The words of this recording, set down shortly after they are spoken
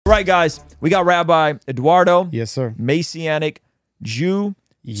Right, guys. We got Rabbi Eduardo. Yes, sir. Messianic Jew.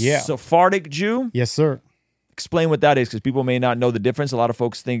 Yeah. Sephardic Jew. Yes, sir. Explain what that is, because people may not know the difference. A lot of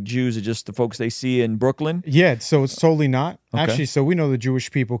folks think Jews are just the folks they see in Brooklyn. Yeah, so it's totally not. Okay. Actually, so we know the Jewish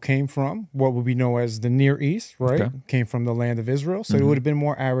people came from what would be known as the Near East, right? Okay. Came from the land of Israel. So it would have been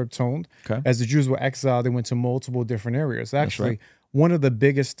more Arab toned. Okay. As the Jews were exiled, they went to multiple different areas. Actually, right. one of the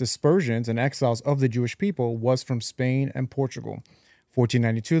biggest dispersions and exiles of the Jewish people was from Spain and Portugal.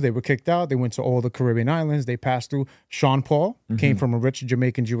 1492, they were kicked out. They went to all the Caribbean islands. They passed through. Sean Paul came from a rich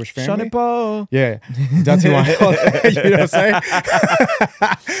Jamaican Jewish family. Sean Paul. Yeah, that's who I call it. You know what I'm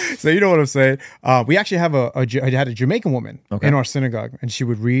saying? So you know what I'm saying? We actually have I had a Jamaican woman in our synagogue, and she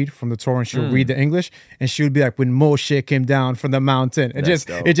would read from the Torah, and she would read the English, and she would be like, "When Moshe came down from the mountain," it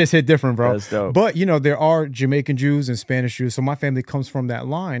just hit different, bro. That's dope. But you know, there are Jamaican Jews and Spanish Jews, so my family comes from that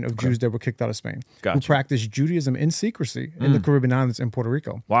line of Jews that were kicked out of Spain, who practiced Judaism in secrecy in the Caribbean islands in Puerto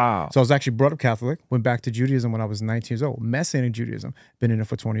Rico. Wow. So I was actually brought up Catholic, went back to Judaism when I was 19 years old. Messianic Judaism, been in it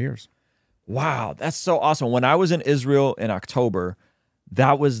for 20 years. Wow, that's so awesome. When I was in Israel in October,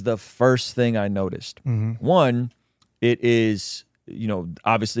 that was the first thing I noticed. One, it is,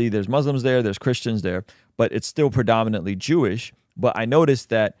 obviously there's Muslims there, there's Christians there, but it's still predominantly Jewish. But I noticed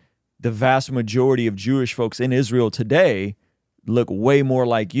that the vast majority of Jewish folks in Israel today look way more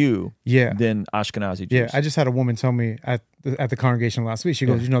like you than Ashkenazi Jews. Yeah, I just had a woman tell me at the congregation last week, she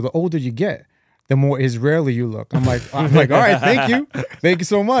goes, the older you get, the more Israeli you look. I'm like, all right, thank you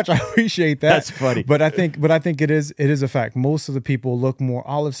so much. I appreciate that. That's funny. But I think it is a fact. Most of the people look more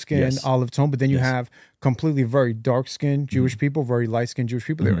olive skinned, olive tone, but then you have completely very dark skinned Jewish people, very light skinned Jewish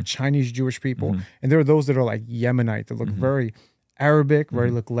people. There are Chinese Jewish people, and there are those that are like Yemenite that look very Arabic,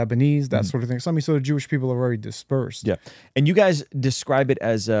 very look Lebanese, that sort of thing. So the Jewish people are very dispersed. Yeah, and you guys describe it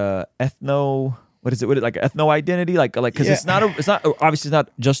as ethno. What is it? Like ethno identity, like because it's not obviously it's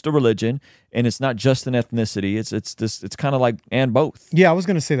not just a religion, and it's not just an ethnicity. It's kind of like and both. Yeah, I was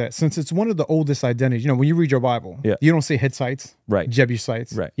going to say that since it's one of the oldest identities. When you read your Bible, you don't see Hittites, right?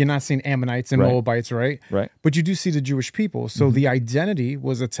 Jebusites, right? You're not seeing Ammonites and Moabites, right? Right. But you do see the Jewish people. So the identity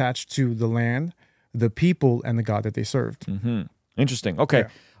was attached to the land, the people, and the God that they served. Interesting. Okay.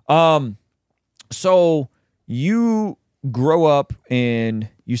 Yeah. So you grow up in,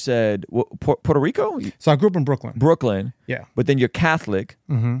 you said, Puerto Rico? So I grew up in Brooklyn. Brooklyn. Yeah. But then you're Catholic.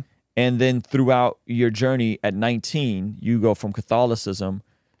 And then throughout your journey at 19, you go from Catholicism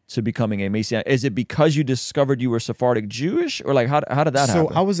to becoming a Messianic. Is it because you discovered you were Sephardic Jewish? Or like, how did that happen?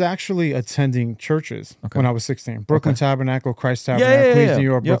 So I was actually attending churches when I was 16. Brooklyn Tabernacle, Christ Tabernacle, Queens, New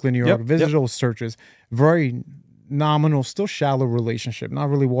York, Brooklyn, New York. Visited those churches. Very nominal, still shallow relationship, not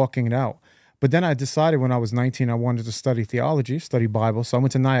really walking it out. But then I decided when I was 19, I wanted to study theology, study Bible. So I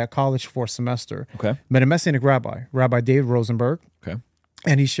went to Nyack College for a semester. Okay. Met a Messianic rabbi, Rabbi David Rosenberg. Okay.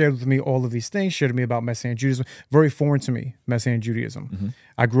 And he shared with me all of these things, shared with me about Messianic Judaism. Very foreign to me, Messianic Judaism.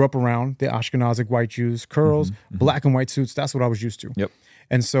 I grew up around the Ashkenazic white Jews, curls, black and white suits. That's what I was used to. Yep.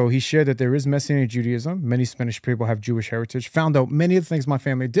 And so he shared that there is Messianic Judaism. Many Spanish people have Jewish heritage. Found out many of the things my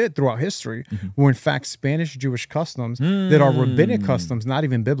family did throughout history were in fact Spanish Jewish customs that are rabbinic customs, not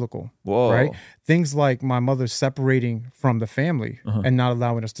even biblical. Whoa. Right? Things like my mother separating from the family and not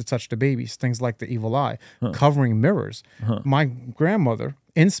allowing us to touch the babies. Things like the evil eye, covering mirrors. My grandmother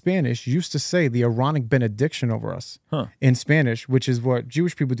in Spanish used to say the Aaronic benediction over us in Spanish, which is what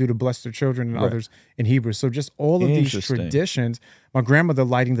Jewish people do to bless their children and others in Hebrew. So just all of these traditions, my grandmother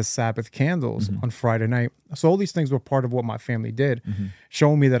lighting the Sabbath candles on Friday night. So all these things were part of what my family did,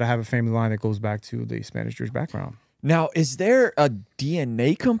 showing me that I have a family line that goes back to the Spanish Jewish background. Now, is there a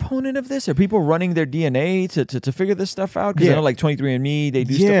DNA component of this? Are people running their DNA to figure this stuff out? Because I know like 23andMe, they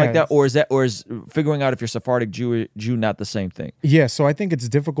do stuff like that. Or is figuring out if you're Sephardic Jew not the same thing? Yeah, so I think it's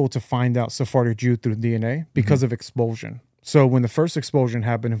difficult to find out Sephardic Jew through DNA because of expulsion. So when the first expulsion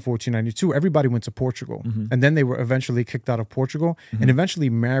happened in 1492, everybody went to Portugal. And then they were eventually kicked out of Portugal and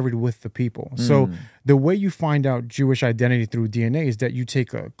eventually married with the people. So the way you find out Jewish identity through DNA is that you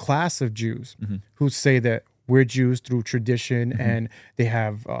take a class of Jews who say that we're Jews through tradition, and they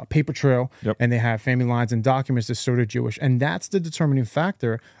have a paper trail, and they have family lines and documents that show they're Jewish. And that's the determining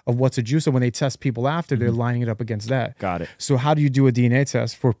factor of what's a Jew. So when they test people after, they're lining it up against that. Got it. So how do you do a DNA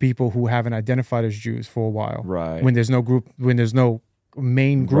test for people who haven't identified as Jews for a while? Right. When there's no group, when there's no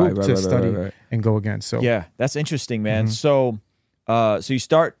main group to study and go against. So yeah, that's interesting, man. So you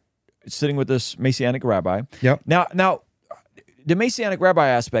start sitting with this Messianic rabbi. Yep. Now, the Messianic rabbi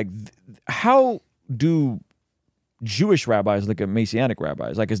aspect, how do Jewish rabbis look at Messianic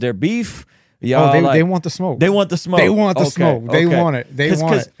rabbis? Like, is there beef? Y'all they want the smoke. They want the smoke. They want the smoke. They want it. They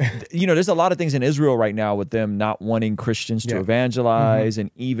want it. There's a lot of things in Israel right now with them not wanting Christians to evangelize,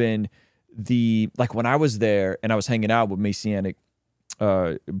 and even when I was there and I was hanging out with Messianic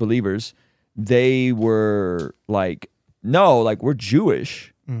believers, they were like, no, like we're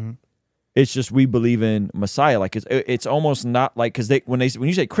Jewish. It's just we believe in Messiah. Like it's almost not like, because when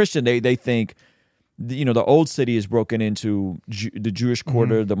you say Christian, they think, the old city is broken into the Jewish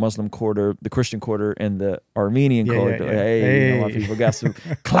quarter, the Muslim quarter, the Christian quarter, and the Armenian quarter. Hey, my people got some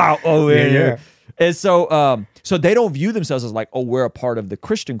clout over here. And so they don't view themselves as like, oh, we're a part of the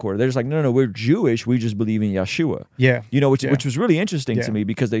Christian quarter. They're just like, no, we're Jewish. We just believe in Yeshua. Which was really interesting to me,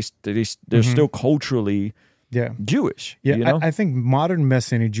 because they're still culturally Jewish. I think modern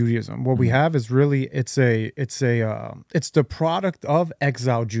Messianic Judaism, what we have is really it's the product of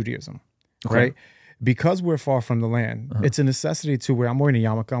exile Judaism, right? Because we're far from the land, it's a necessity to where I'm wearing a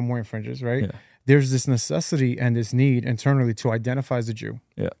yarmulke, I'm wearing fringes, right? There's this necessity and this need internally to identify as a Jew,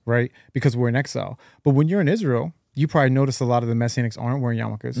 right? Because we're in exile. But when you're in Israel, you probably notice a lot of the Messianics aren't wearing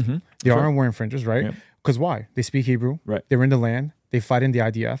yarmulkes. They aren't wearing fringes, right? Because why? They speak Hebrew. Right. They're in the land. They fight in the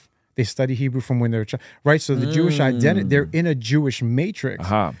IDF. They study Hebrew from when they're right. So the Jewish identity, they're in a Jewish matrix,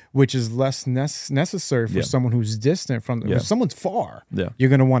 which is less necessary for someone who's distant from. If someone's far, you're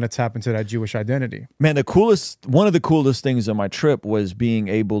going to want to tap into that Jewish identity. Man, one of the coolest things on my trip was being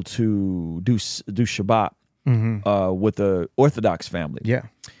able to do Shabbat with the Orthodox family. Yeah,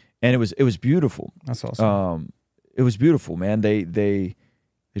 and it was beautiful. That's awesome. It was beautiful, man. They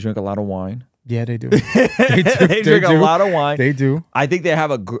drink a lot of wine. Yeah, they do. They drink a lot of wine. They do. I think they have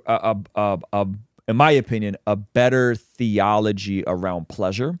in my opinion, a better theology around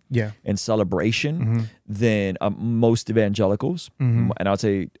pleasure and celebration than most evangelicals. And I would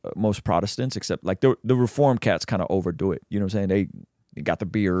say most Protestants, except like the Reformed cats kind of overdo it. You know what I'm saying? They got the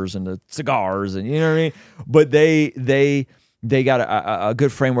beers and the cigars, and you know what I mean? But they got a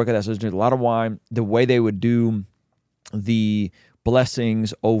good framework of that. So they drink a lot of wine. The way they would do the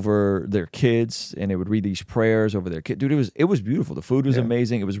blessings over their kids, and they would read these prayers over their kid. Dude, it was beautiful. The food was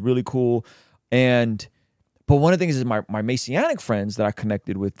amazing. It was really cool. But one of the things is my Messianic friends that I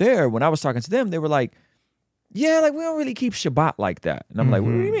connected with there, when I was talking to them, they were like, yeah, like we don't really keep Shabbat like that. And I'm like,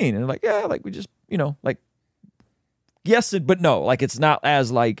 what do you mean? And they're like, yeah, like we just, like, yes, but no, like it's not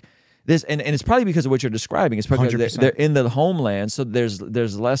as like this. And it's probably because of what you're describing. It's probably they're in the homeland. So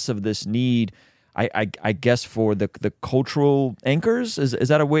there's less of this need, I guess, for the cultural anchors. Is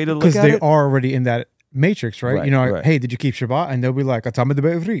that a way to look at it? Because they are already in that matrix, right? Hey, did you keep Shabbat? And they'll be like, "Atama de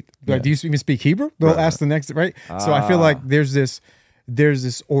be'ivrit." Like, do you even speak Hebrew? They'll ask the next, right? So I feel like there's this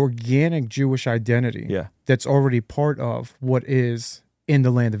organic Jewish identity that's already part of what is in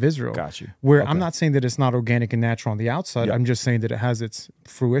the land of Israel. Got you. Where I'm not saying that it's not organic and natural on the outside. I'm just saying that it has its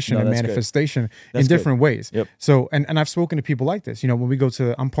fruition and manifestation in different ways. So, and I've spoken to people like this. When we go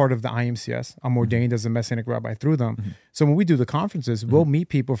I'm part of the IMCS. I'm ordained as a Messianic rabbi through them. So when we do the conferences, we'll meet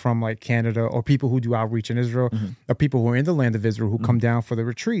people from like Canada, or people who do outreach in Israel, or people who are in the land of Israel who come down for the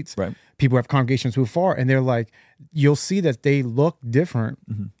retreats. Right. People have congregations who are far, and they're like, you'll see that they look different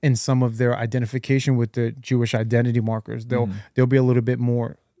in some of their identification with the Jewish identity markers. They'll be a little bit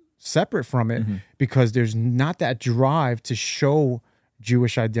more separate from it because there's not that drive to show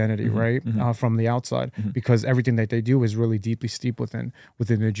Jewish identity, right, from the outside, because everything that they do is really deeply steeped within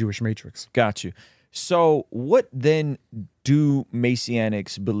the Jewish matrix. Got you. So what then do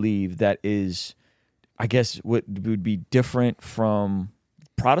Messianics believe that is, I guess, what would be different from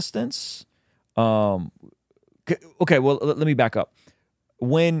Protestants? Okay, well, let me back up.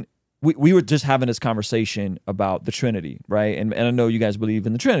 When we were just having this conversation about the Trinity, right? And I know you guys believe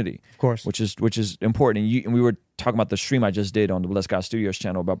in the Trinity, of course, which is important. And we were talking about the stream I just did on the Bless God Studios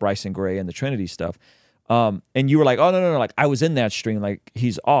channel about Bryson Gray and the Trinity stuff. And you were like, oh no, like I was in that stream, like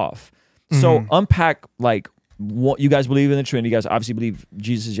he's off. So unpack like what you guys believe in the Trinity. You guys obviously believe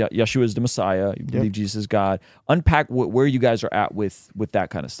Yeshua is the Messiah. You believe Jesus is God. Unpack where you guys are at with that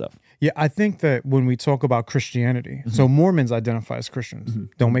kind of stuff. Yeah, I think that when we talk about Christianity, so Mormons identify as Christians.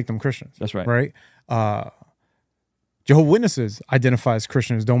 Don't make them Christians. That's right. Right? Jehovah's Witnesses identify as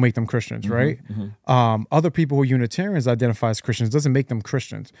Christians. Don't make them Christians, right? Other people who are Unitarians identify as Christians. Doesn't make them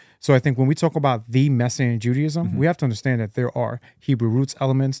Christians. So I think when we talk about the Messianic Judaism, we have to understand that there are Hebrew roots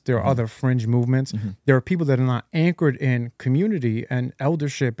elements. There are other fringe movements. There are people that are not anchored in community and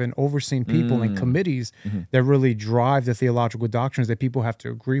eldership and overseeing people and committees that really drive the theological doctrines that people have to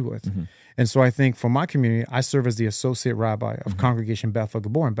agree with. And so I think for my community, I serve as the associate rabbi of Congregation Bethel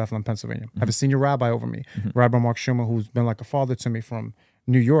Gabor in Bethlehem, Pennsylvania. I have a senior rabbi over me, Rabbi Mark Schumer, who's been like a father to me from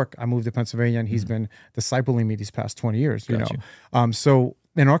New York. I moved to Pennsylvania, and he's been discipling me these past 20 years. So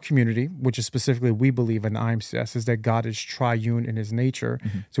in our community, which is specifically we believe in the IMCS, is that God is triune in his nature.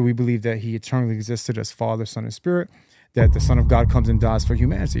 So we believe that he eternally existed as Father, Son, and Spirit, that the Son of God comes and dies for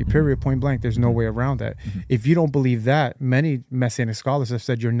humanity, period, point blank. There's no way around that. If you don't believe that, many Messianic scholars have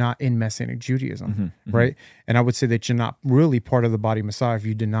said you're not in Messianic Judaism, right? And I would say that you're not really part of the body of Messiah if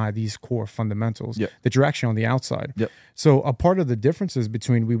you deny these core fundamentals, that you're actually on the outside. So a part of the differences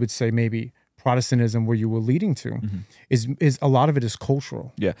between, we would say, maybe Protestantism, where you were leading to, is a lot of it is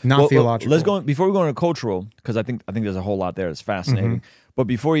cultural, not theological. Let's go before we go into cultural, because I think there's a whole lot there that's fascinating. But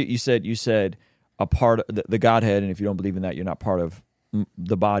before you said a part of the Godhead, and if you don't believe in that, you're not part of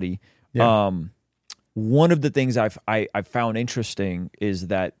the body. One of the things I found interesting is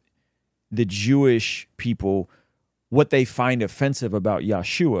that the Jewish people, what they find offensive about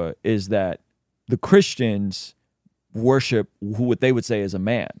Yeshua is that the Christians worship what they would say is a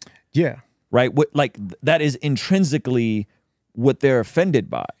man. Right? Like that is intrinsically what they're offended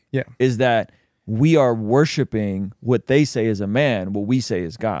by. Is that we are worshiping what they say is a man, what we say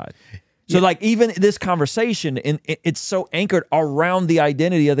is God. So like even this conversation, it's so anchored around the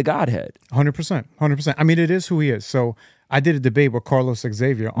identity of the Godhead. 100%. I mean, it is who he is. So I did a debate with Carlos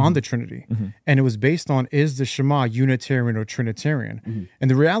Xavier on the Trinity, and it was based on, is the Shema Unitarian or Trinitarian?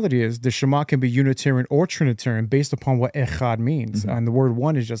 And the reality is the Shema can be Unitarian or Trinitarian based upon what Echad means. And the word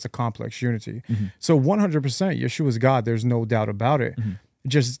one is just a complex unity. So 100% Yeshua is God. There's no doubt about it.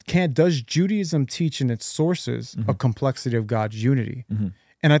 Does Judaism teach in its sources a complexity of God's unity?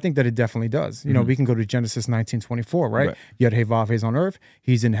 And I think that it definitely does. You know, we can go to Genesis 19:24, right? Yet He-Vav is on earth.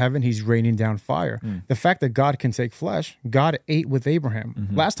 He's in heaven. He's raining down fire. The fact that God can take flesh, God ate with Abraham.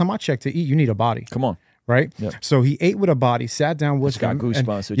 Last time I checked, to eat, you need a body. Come on. Right? So he ate with a body, sat down with him. Got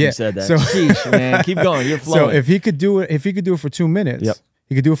goosebumps when you said that. So, sheesh, man. Keep going. You're flowing. So if he could do it for 2 minutes,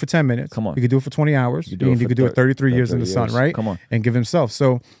 he could do it for 10 minutes. Come on. He could do it for 20 hours. He could do it 33 years in the sun, right? Come on. And give himself.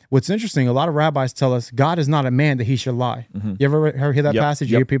 So what's interesting, a lot of rabbis tell us God is not a man that he should lie. You ever hear that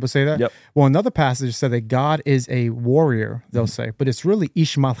passage? You hear people say that? Well, another passage said that God is a warrior, they'll say, but it's really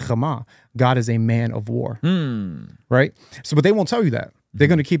Ish Malchama. God is a man of war, right? So, but they won't tell you that. They're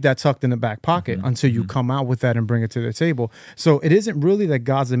going to keep that tucked in the back pocket until you come out with that and bring it to the table. So it isn't really that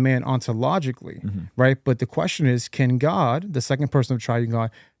God's a man ontologically, right? But the question is, can God, the second person of triune God,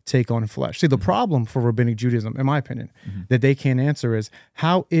 take on flesh? See, the problem for rabbinic Judaism, in my opinion, that they can't answer is,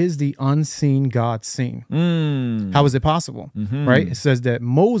 how is the unseen God seen? How is it possible, right? It says that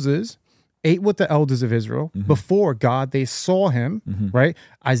Moses ate with the elders of Israel. Before God, they saw him, right?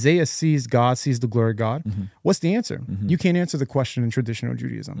 Isaiah sees God, sees the glory of God. What's the answer? You can't answer the question in traditional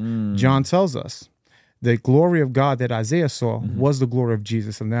Judaism. John tells us the glory of God that Isaiah saw was the glory of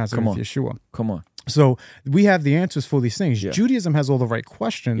Jesus of Nazareth, Yeshua. Come on. So we have the answers for these things. Judaism has all the right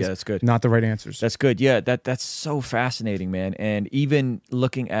questions, that's good. Not the right answers. That's good. Yeah, that's so fascinating, man. And even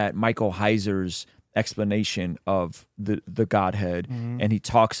looking at Michael Heiser's explanation of the Godhead, and he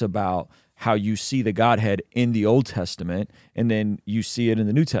talks about how you see the Godhead in the Old Testament, and then you see it in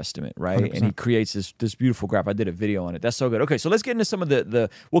the New Testament, right? 100%. And he creates this beautiful graph. I did a video on it. That's so good. Okay, so let's get into some of the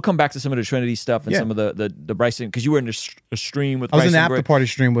we'll come back to some of the Trinity stuff and some of the Bryson, because you were in a stream with Bryson. I was in the after party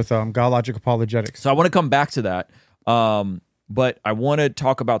stream with RadarApologetics. So I want to come back to that. But I want to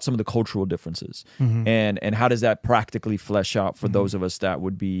talk about some of the cultural differences and how does that practically flesh out for those of us that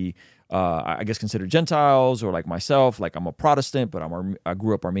would be, I guess, considered Gentiles, or like myself, like I'm a Protestant, but I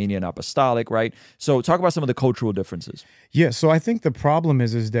grew up Armenian Apostolic, right? So talk about some of the cultural differences. Yeah, so I think the problem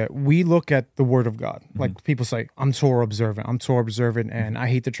is that we look at the Word of God. Like people say, I'm Torah observant, and I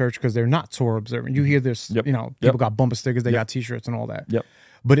hate the church because they're not Torah observant. You hear this, you know, people got bumper stickers, they got T-shirts and all that.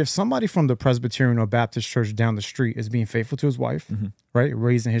 But if somebody from the Presbyterian or Baptist church down the street is being faithful to his wife, right,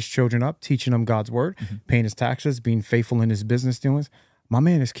 raising his children up, teaching them God's word, paying his taxes, being faithful in his business dealings, my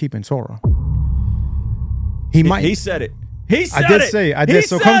man is keeping Torah. He said it. He said it. I did.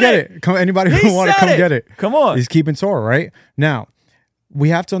 So come get it. Come, anybody who want to come get it. Come on. He's keeping Torah, right? Now, we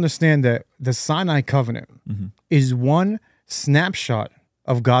have to understand that the Sinai covenant is one snapshot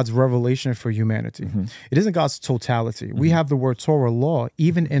of God's revelation for humanity. It isn't God's totality. We have the word Torah law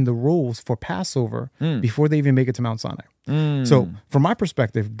even in the rules for Passover before they even make it to Mount Sinai. So from my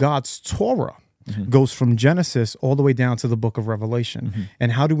perspective, God's Torah goes from Genesis all the way down to the book of Revelation.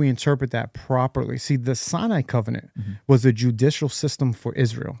 And how do we interpret that properly? See, the Sinai covenant was a judicial system for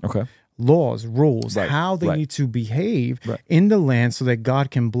Israel. Laws, rules, how they need to behave in the land so that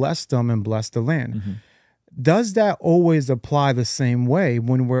God can bless them and bless the land. Does that always apply the same way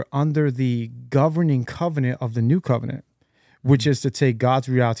when we're under the governing covenant of the new covenant, which is to take God's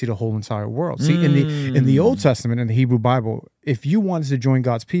reality to the whole entire world? See, in the Old Testament, in the Hebrew Bible, if you wanted to join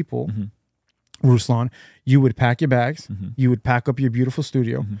God's people, Ruslan, you would pack your bags, you would pack up your beautiful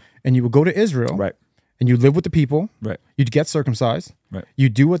studio, and you would go to Israel, Right. and you live with the people. Right. You'd get circumcised. Right. You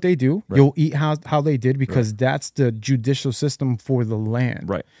do what they do. Right. You'll eat how they did because that's the judicial system for the land.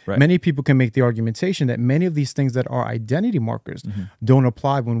 Right. Right. Many people can make the argumentation that many of these things that are identity markers don't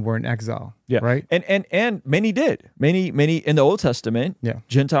apply when we're in exile. Yeah. Right. And many did. Many in the Old Testament,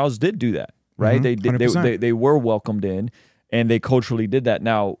 Gentiles did do that. Right. They did. They were welcomed in. And they culturally did that.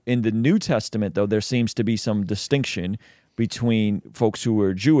 Now, in the New Testament, though, there seems to be some distinction between folks who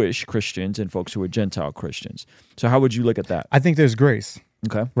were Jewish Christians and folks who were Gentile Christians. So how would you look at that? I think there's grace.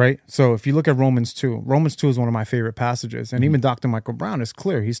 Okay. Right? So if you look at Romans 2 is one of my favorite passages. And even Dr. Michael Brown is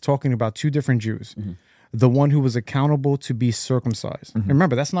clear. He's talking about two different Jews. The one who was accountable to be circumcised.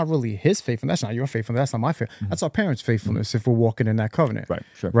 Remember, that's not really his faithfulness. That's not your faithfulness. That's not my faithfulness. That's our parents' faithfulness if we're walking in that covenant. Right,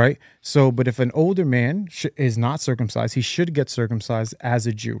 sure. Right? So, but if an older man is not circumcised, he should get circumcised as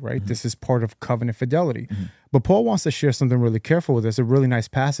a Jew, right? This is part of covenant fidelity. But Paul wants to share something really careful with us, a really nice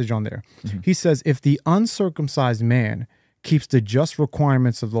passage on there. He says, if the uncircumcised man keeps the just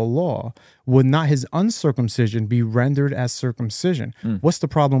requirements of the law, would not his uncircumcision be rendered as circumcision? What's the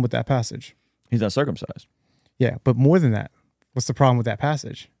problem with that passage? He's not circumcised. Yeah, but more than that, what's the problem with that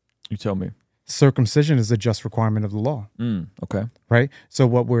passage? You tell me. Circumcision is a just requirement of the law. Okay. Right? So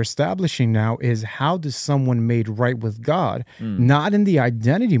what we're establishing now is how does someone made right with God, not in the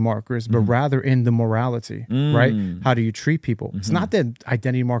identity markers, but rather in the morality, right? How do you treat people? It's not that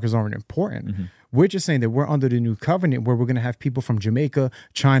identity markers aren't important. We're just saying that we're under the new covenant where we're going to have people from Jamaica,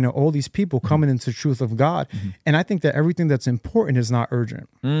 China, all these people coming into the truth of God. And I think that everything that's important is not urgent,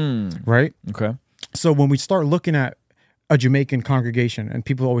 right? Okay. So when we start looking at a Jamaican congregation, and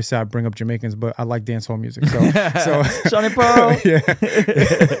people always say I bring up Jamaicans, but I like dancehall music. So Johnny Paul.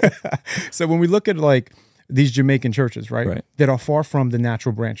 So when we look at like these Jamaican churches, right, that are far from the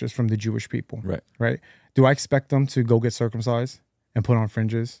natural branches from the Jewish people, right? Do I expect them to go get circumcised and put on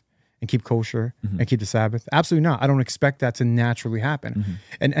fringes and keep kosher and keep the Sabbath? Absolutely not. I don't expect that to naturally happen.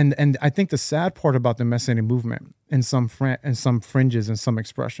 And I think the sad part about the Messianic movement and some fringes and some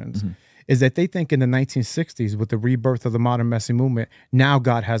expressions is that they think in the 1960s, with the rebirth of the modern Messianic movement, now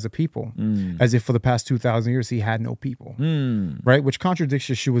God has a people, as if for the past 2,000 years he had no people, right? Which contradicts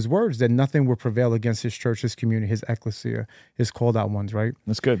Yeshua's words that nothing will prevail against his church, his community, his ecclesia, his called out ones, right?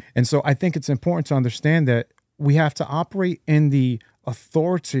 That's good. And so I think it's important to understand that we have to operate in the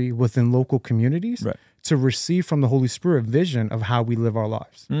authority within local communities to receive from the Holy Spirit vision of how we live our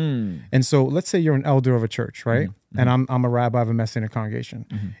lives. And so let's say you're an elder of a church, right? And I'm a rabbi of a Messianic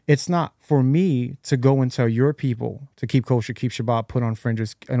congregation. It's not for me to go and tell your people to keep kosher, keep Shabbat, put on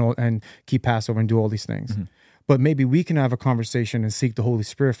fringes, and keep Passover and do all these things. But maybe we can have a conversation and seek the Holy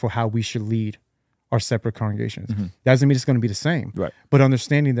Spirit for how we should lead our separate congregations. That doesn't mean it's going to be the same. But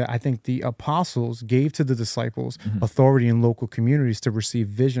understanding that I think the apostles gave to the disciples authority in local communities to receive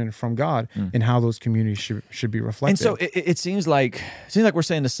vision from God and how those communities should be reflected. And so it seems like we're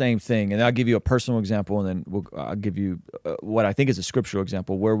saying the same thing. And I'll give you a personal example, and then I'll give you what I think is a scriptural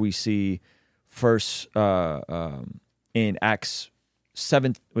example where we see first in Acts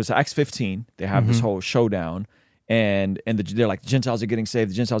 15. They have this whole showdown, and they're like, the Gentiles are getting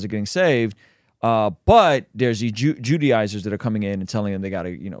saved. The Gentiles are getting saved. But there's these Judaizers that are coming in and telling them they got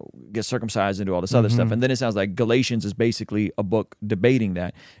to, get circumcised and do all this other stuff. And then it sounds like Galatians is basically a book debating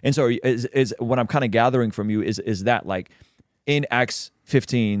that. And so is what I'm kind of gathering from you is that like in Acts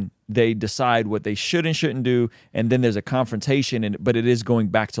 15, they decide what they should and shouldn't do. And then there's a confrontation, but it is going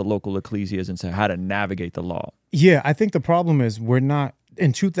back to local ecclesias and so how to navigate the law. Yeah, I think the problem is we're not,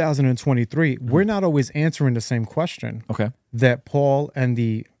 in 2023, we're not always answering the same question that Paul and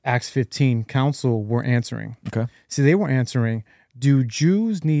the Acts 15 council were answering. See, they were answering, do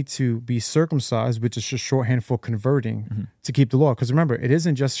Jews need to be circumcised, which is just shorthand for converting, to keep the law? Because remember, it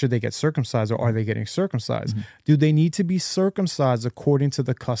isn't just should they get circumcised or are they getting circumcised. Do they need to be circumcised according to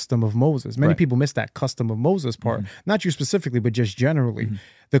the custom of Moses? Many people miss that custom of Moses part. Not you specifically, but just generally.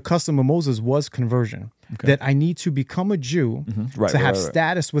 The custom of Moses was conversion. That I need to become a Jew to have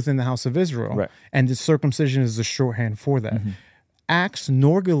status within the house of Israel. And the circumcision is the shorthand for that. Acts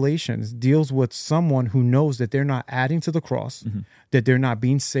nor Galatians deals with someone who knows that they're not adding to the cross, that they're not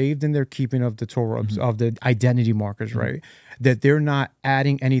being saved in their keeping of the Torah, of the identity markers, right? That they're not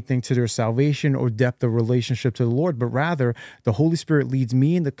adding anything to their salvation or depth of relationship to the Lord, but rather the Holy Spirit leads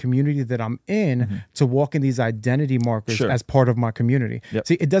me in the community that I'm in to walk in these identity markers as part of my community.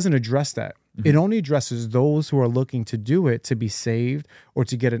 See, it doesn't address that. It only addresses those who are looking to do it to be saved or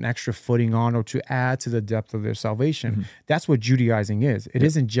to get an extra footing on or to add to the depth of their salvation. That's what Judaizing is. It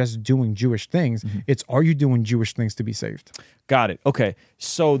isn't just doing Jewish things. It's, are you doing Jewish things to be saved? Got it. Okay.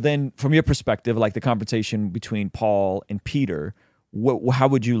 So then from your perspective, like the confrontation between Paul and Peter, how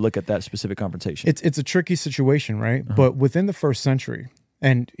would you look at that specific confrontation? It's a tricky situation, right? But within the first century,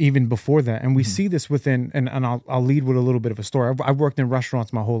 and even before that, and we see this within, and I'll lead with a little bit of a story. I've worked in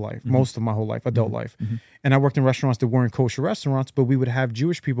restaurants my whole life, most of my whole life, adult life. And I worked in restaurants that weren't kosher restaurants, but we would have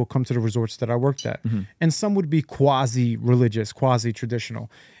Jewish people come to the resorts that I worked at. And some would be quasi-religious,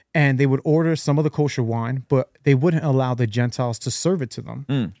 quasi-traditional. And they would order some of the kosher wine, but they wouldn't allow the Gentiles to serve it to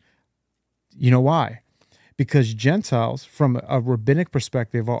them. You know why? Because Gentiles, from a rabbinic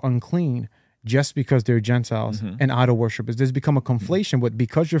perspective, are unclean just because they're Gentiles and idol worshippers. There's become a conflation with,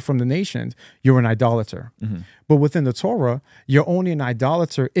 because you're from the nations, you're an idolater. But within the Torah, you're only an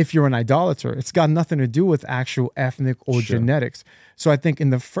idolater if you're an idolater. It's got nothing to do with actual ethnic or genetics. So I think in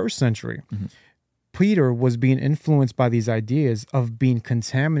the first century, Peter was being influenced by these ideas of being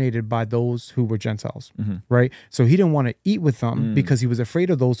contaminated by those who were Gentiles, right? So he didn't want to eat with them because he was afraid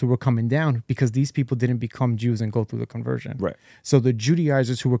of those who were coming down, because these people didn't become Jews and go through the conversion. Right. So the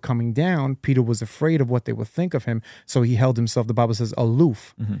Judaizers who were coming down, Peter was afraid of what they would think of him. So he held himself, the Bible says,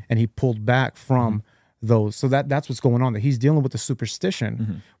 aloof, and he pulled back from those. So that's what's going on there. He's dealing with the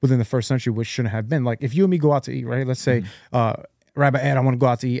superstition within the first century, which shouldn't have been. Like if you and me go out to eat, right? Let's say, Rabbi Ed, I want to go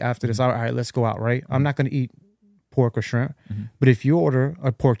out to eat after this. All right, let's go out, right? I'm not going to eat pork or shrimp. But if you order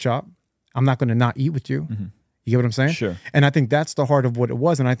a pork chop, I'm not going to not eat with you. You get what I'm saying? Sure. And I think that's the heart of what it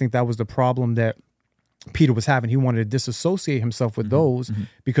was. And I think that was the problem that Peter was having. He wanted to disassociate himself with those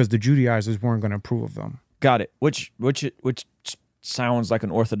because the Judaizers weren't going to approve of them. Got it. Which sounds like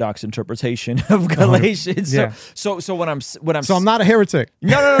an orthodox interpretation of Galatians. Yeah. So what I'm So I'm not a heretic.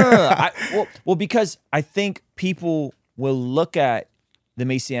 No. Well, because I think people will look at the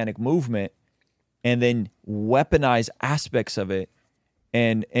Messianic movement and then weaponize aspects of it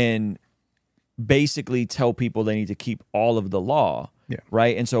and basically tell people they need to keep all of the law,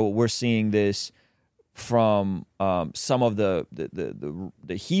 right? And so we're seeing this from some of the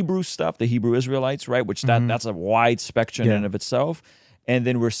Hebrew stuff, the Hebrew Israelites, right? Which that's a wide spectrum in and of itself. And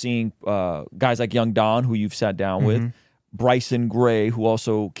then we're seeing guys like Young Don, who you've sat down with, Bryson Gray, who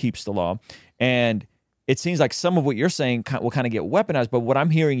also keeps the law. And it seems like some of what you're saying will kind of get weaponized, but what I'm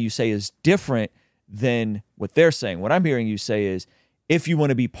hearing you say is different than what they're saying. What I'm hearing you say is, if you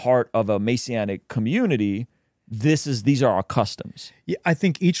want to be part of a Messianic community, these are our customs. Yeah, I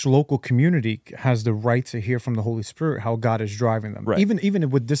think each local community has the right to hear from the Holy Spirit how God is driving them. Right. Even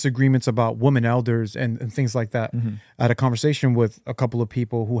with disagreements about woman elders and things like that. I had a conversation with a couple of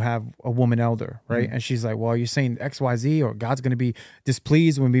people who have a woman elder, right? And she's like, well, you're saying XYZ or God's going to be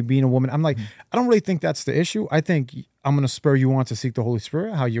displeased when we being a woman. I'm like, I don't really think that's the issue. I think I'm going to spur you on to seek the Holy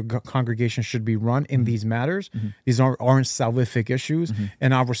Spirit, how your congregation should be run in these matters. These aren't salvific issues.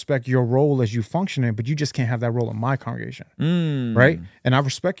 And I respect your role as you function in, but you just can't have that role in my congregation, right? And I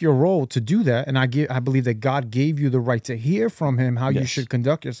respect your role to do that. And I believe that God gave you the right to hear from him how you should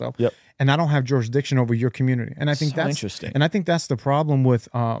conduct yourself. And I don't have jurisdiction over your community. And I think that's interesting. And I think that's the problem with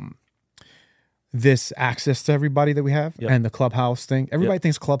this access to everybody that we have and the Clubhouse thing. Everybody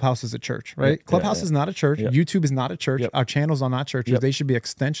thinks Clubhouse is a church, right? Clubhouse is not a church. YouTube is not a church. Our channels are not churches. They should be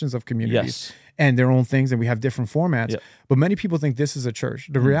extensions of communities and their own things, and we have different formats. But many people think this is a church.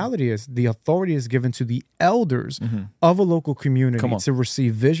 The reality is the authority is given to the elders of a local community to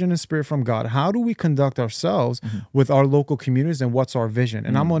receive vision and spirit from God. How do we conduct ourselves with our local communities, and what's our vision?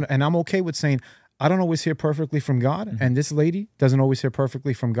 And I'm okay with saying, I don't always hear perfectly from God, and this lady doesn't always hear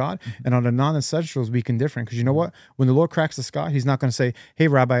perfectly from God. And on the non-essentials, we can differ. Because you know what? When the Lord cracks the sky, he's not going to say, hey,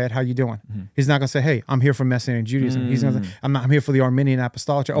 Rabbi Ed, how you doing? He's not going to say, hey, I'm here for Messianic Judaism. He's going to say, I'm here for the Arminian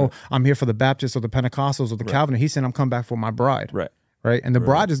Apostolic Church. Oh, I'm here for the Baptists or the Pentecostals or the Calvinists. He's saying, I'm coming back for my bride. Right. And the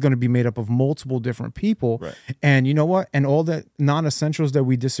bride is going to be made up of multiple different people. And you know what? And all the non-essentials that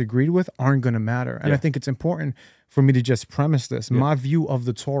we disagreed with aren't going to matter. And I think it's important for me to just premise this. My view of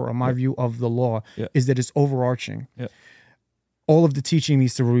the Torah, my view of the law is that it's overarching. All of the teaching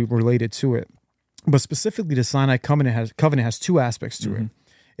needs to be related to it. But specifically, the Sinai covenant has two aspects to it.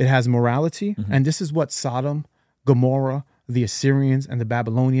 It has morality, and this is what Sodom, Gomorrah, the Assyrians, and the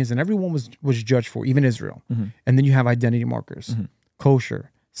Babylonians, and everyone was judged for, even Israel. And then you have identity markers. Kosher,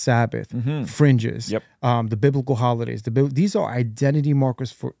 Sabbath, fringes, the biblical holidays. These are identity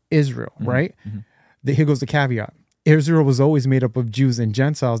markers for Israel, right? Here goes the caveat. Israel was always made up of Jews and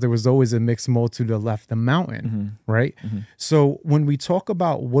Gentiles. There was always a mixed multitude that left the mountain, right? So when we talk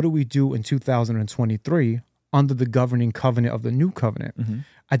about what do we do in 2023, under the governing covenant of the new covenant,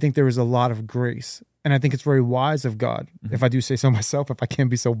 I think there is a lot of grace. And I think it's very wise of God, if I do say so myself, if I can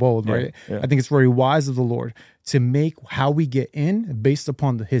be so bold, right? I think it's very wise of the Lord to make how we get in based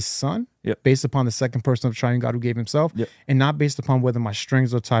upon his son, based upon the second person of the triune God who gave himself, and not based upon whether my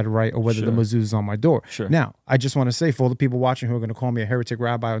strings are tied right or whether the mezuzah is on my door. Now, I just want to say for all the people watching who are going to call me a heretic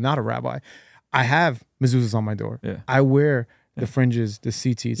rabbi or not a rabbi, I have mezuzahs on my door. I wear the fringes, the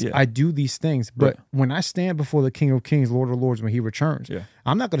CTs. I do these things. But when I stand before the King of Kings, Lord of Lords, when he returns,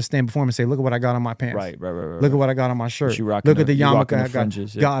 I'm not going to stand before him and say, look at what I got on my pants. Look at what I got on my shirt. Look at the yarmulke I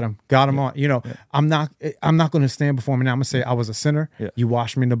got. Got him on. You know, I'm not going to stand before him and I'm going to say, I was a sinner. You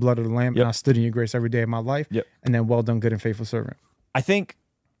washed me in the blood of the Lamb and I stood in your grace every day of my life. And then well done, good and faithful servant. I think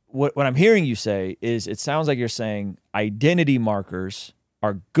what I'm hearing you say is it sounds like you're saying identity markers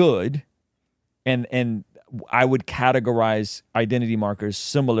are good, and I would categorize identity markers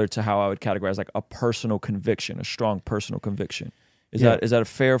similar to how I would categorize like a personal conviction, a strong personal conviction. Is that a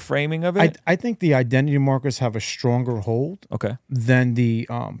fair framing of it? I think the identity markers have a stronger hold than the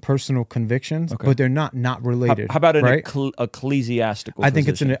personal convictions, but they're not related. How about an ecclesiastical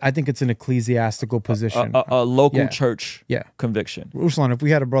position? I think it's an ecclesiastical position. A local church conviction. Ruslan, if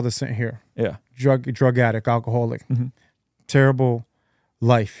we had a brother sitting here, drug addict, alcoholic, terrible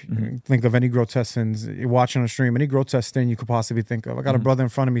life. Think of any grotesque sins. You're watching on a stream, any grotesque sin you could possibly think of. I got a brother in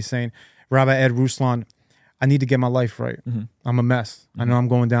front of me saying, Rabbi Ed Ruslan, I need to get my life right. I'm a mess. I know I'm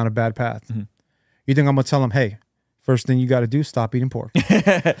going down a bad path. You think I'm going to tell him, hey, first thing you got to do, stop eating pork.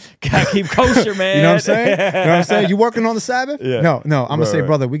 Gotta keep kosher, man. You know what I'm saying? You know what I'm saying? You working on the Sabbath? No. I'm gonna say,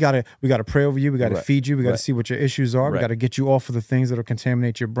 brother, we gotta pray over you. We gotta feed you. We gotta see what your issues are. We gotta get you off of the things that will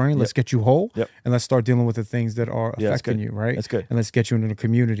contaminate your brain. Let's get you whole, and let's start dealing with the things that are affecting you. Right? That's good. And let's get you into the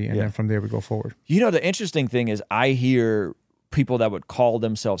community, and then from there we go forward. You know, the interesting thing is, I hear people that would call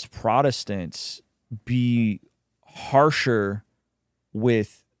themselves Protestants be harsher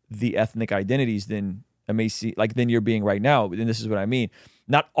with the ethnic identities than than you're being right now. And this is what I mean.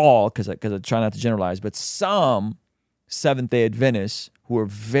 Not all, because I try not to generalize, but some Seventh-day Adventists who are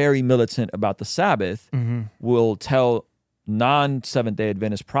very militant about the Sabbath will tell non-Seventh-day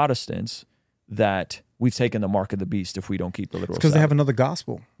Adventist Protestants that we've taken the mark of the beast if we don't keep the literal Sabbath. Because they have another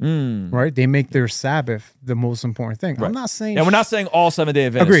gospel, right? They make their Sabbath the most important thing. I'm not saying... And we're not saying all Seventh-day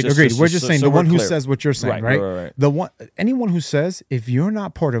Adventists. Agreed. We're just saying the one who says what you're saying, right? Anyone who says, if you're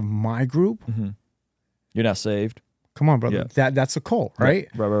not part of my group... You're not saved. Come on, brother. That's a cult, right?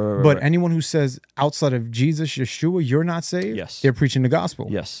 But anyone who says outside of Jesus, Yeshua, you're not saved, they're preaching the gospel.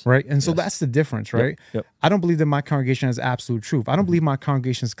 Right? And so that's the difference, right? I don't believe that my congregation has absolute truth. I don't believe my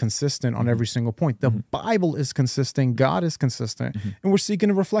congregation is consistent on every single point. The Bible is consistent. God is consistent. And we're seeking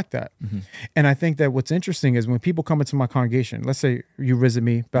to reflect that. And I think that what's interesting is when people come into my congregation, let's say you visit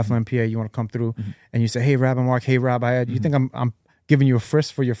me, Bethlehem, PA, you want to come through, and you say, hey, Rabbi Mark, hey, Rabbi Ed, you think I'm giving you a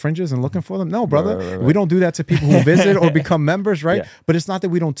frisk for your fringes and looking for them? No, brother. We don't do that to people who visit or become members, right? But it's not that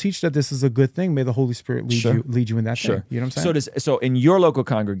we don't teach that this is a good thing. May the Holy Spirit lead you in that thing. You know what I'm saying? So in your local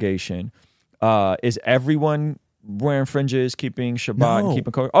congregation, is everyone wearing fringes, keeping Shabbat, and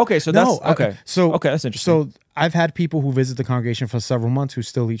keeping kosher? Okay, so that's okay. Okay, that's interesting. So I've had people who visit the congregation for several months who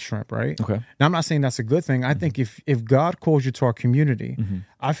still eat shrimp, right? Okay. Now, I'm not saying that's a good thing. I think if God calls you to our community,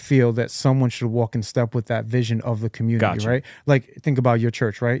 I feel that someone should walk in step with that vision of the community, right? Like, think about your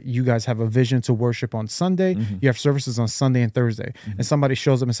church, right? You guys have a vision to worship on Sunday. You have services on Sunday and Thursday. And somebody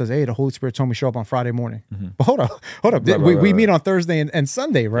shows up and says, hey, the Holy Spirit told me to show up on Friday morning. But hold up. We meet on Thursday and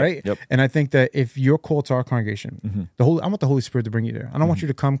Sunday, right? And I think that if you're called to our congregation, I want the Holy Spirit to bring you there. I don't want you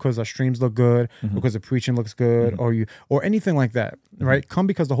to come because our streams look good, because the preaching looks good, or anything like that, right? Come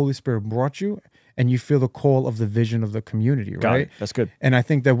because the Holy Spirit brought you and you feel the call of the vision of the community, right? Got it. That's good. And I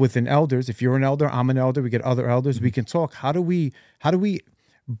think that within elders, if you're an elder, I'm an elder, we get other elders, we can talk. How do we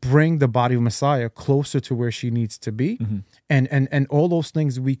bring the body of Messiah closer to where she needs to be? And all those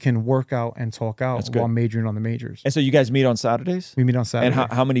things we can work out and talk out while majoring on the majors. And so you guys meet on Saturdays? We meet on Saturdays.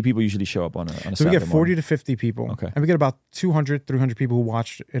 And how many people usually show up on a Saturday So we get 40 morning? to 50 people. Okay. And we get about 200, 300 people who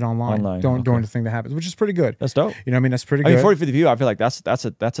watch it online during the thing that happens, which is pretty good. That's dope. You know what I mean? That's pretty good. 40, 50 people, I feel like that's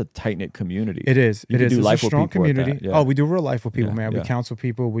a tight-knit community. It is. It's a strong community. That, Oh, we do real life with people, man. We counsel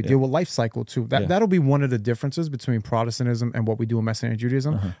people. We deal with life cycle too. That'll be one of the differences between Protestantism and what we do in Messianic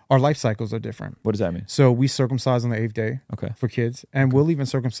Judaism. Our life cycles are different. What does that mean? So we circumcise on the 8th day for kids, and we'll even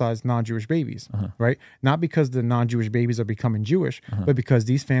circumcise non-Jewish babies, right? Not because the non-Jewish babies are becoming Jewish, but because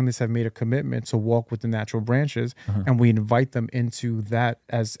these families have made a commitment to walk with the natural branches, and we invite them into that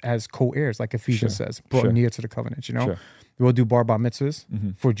as co-heirs, like Ephesians says, brought near to the covenant, you know? We'll do bar mitzvahs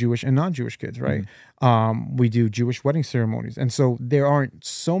for Jewish and non-Jewish kids, right? We do Jewish wedding ceremonies. And so there aren't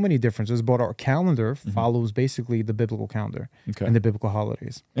so many differences, but our calendar follows basically the biblical calendar and the biblical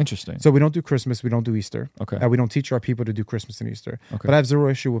holidays. Interesting. So we don't do Christmas, we don't do Easter. Okay. We don't teach our people to do Christmas and Easter. Okay. But I have zero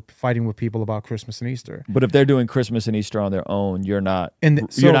issue with fighting with people about Christmas and Easter. But if they're doing Christmas and Easter on their own, you're not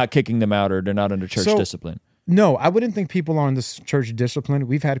you're not kicking them out, or they're not under church discipline. No, I wouldn't think people are in this church discipline.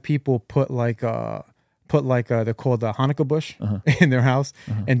 We've had people put they're called the Hanukkah bush in their house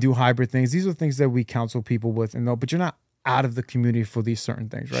and do hybrid things. These are things that we counsel people with, and but you're not out of the community for these certain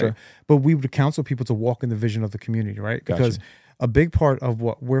things, right? Sure. But we would counsel people to walk in the vision of the community, right? Because a big part of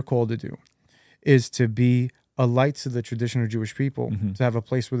what we're called to do is to be a light to the traditional Jewish people, to have a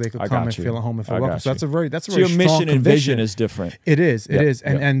place where they could come and feel at home and feel welcome. So that's a very your strong mission and conviction. vision is different. It is,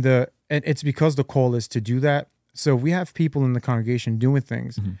 and it's because the call is to do that. So we have people in the congregation doing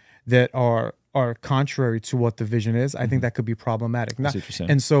things that are contrary to what the vision is. I think that could be problematic.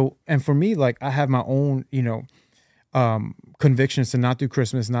 And for me, like, I have my own, convictions to not do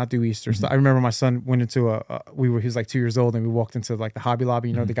Christmas, not do Easter. So I remember my son went into he was like 2 years old, and we walked into like the Hobby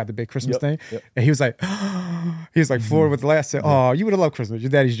Lobby, they got the big Christmas thing. And he was like floored with the last, said, "Oh, you would have loved Christmas.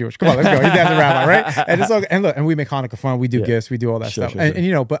 Your daddy's Jewish. Come on, let's go. Your dad's a rabbi, right?" And it's okay. And look, and we make Hanukkah fun. We do gifts, we do all that stuff.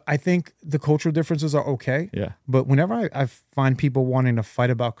 And but I think the cultural differences are okay. Yeah. But whenever I find people wanting to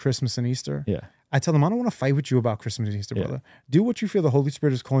fight about Christmas and Easter, I tell them, I don't want to fight with you about Christmas and Easter, brother. Do what you feel the Holy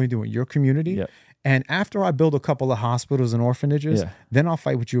Spirit is calling you to do in your community. And after I build a couple of hospitals and orphanages, then I'll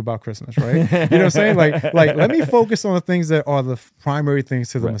fight with you about Christmas, right? You know what I'm saying? Like let me focus on the things that are the primary things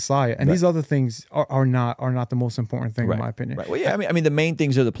to the Messiah. And these other things are not the most important thing, in my opinion. Right. Well, yeah, I mean, the main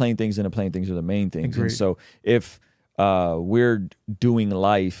things are the plain things, and the plain things are the main things. Agreed. And so if we're doing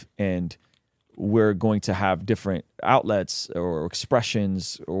life and we're going to have different outlets or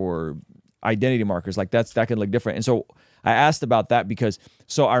expressions or identity markers, like that can look different. And so I asked about that because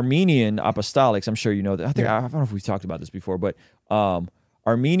Armenian apostolics, I'm sure you know that. I don't know if we've talked about this before, but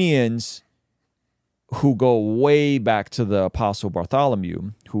Armenians who go way back to the Apostle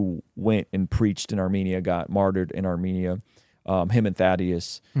Bartholomew, who went and preached in Armenia, got martyred in Armenia, him and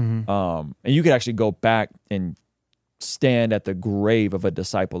Thaddeus. And you could actually go back and stand at the grave of a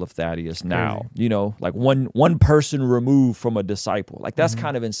disciple of Thaddeus now, like one person removed from a disciple. Like that's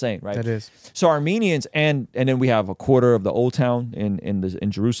kind of insane, right? That is. So Armenians and then we have a quarter of the old town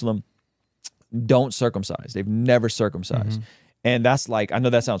in Jerusalem don't circumcise. They've never circumcised. And that's like, I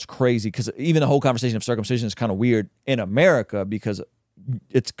know that sounds crazy because even the whole conversation of circumcision is kind of weird in America because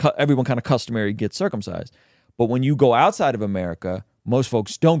it's everyone kind of customary gets circumcised. But when you go outside of America, most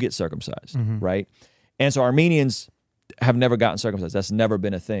folks don't get circumcised, right? And so Armenians have never gotten circumcised. That's never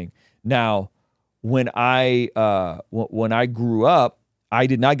been a thing. Now, when I grew up, I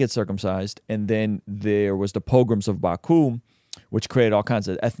did not get circumcised, and then there was the pogroms of Baku, which created all kinds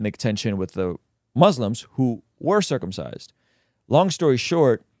of ethnic tension with the Muslims who were circumcised. Long story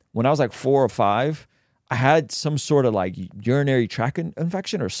short, when I was like 4 or 5, I had some sort of like urinary tract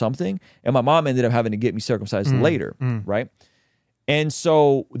infection or something, and my mom ended up having to get me circumcised later, right? And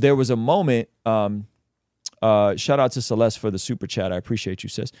so there was a moment. Shout out to Celeste for the super chat. I appreciate you,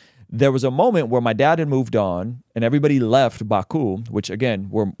 sis. There was a moment where my dad had moved on and everybody left Baku, which again,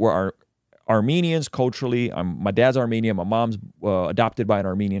 we're Armenians culturally. My dad's Armenian. My mom's adopted by an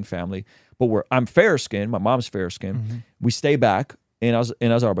Armenian family. But I'm fair-skinned. My mom's fair-skinned. We stay back in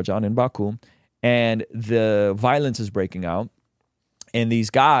Azerbaijan, in Baku, and the violence is breaking out. And these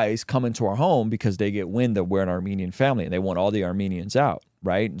guys come into our home because they get wind that we're an Armenian family and they want all the Armenians out,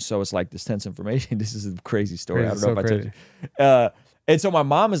 right? And so it's like this tense information. This is a crazy story. I don't know if I told you. And so my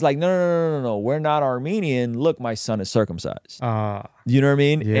mom is like, no, we're not Armenian. Look, my son is circumcised. You know what I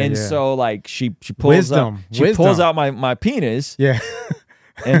mean? Yeah, so like she pulls out my penis. Yeah.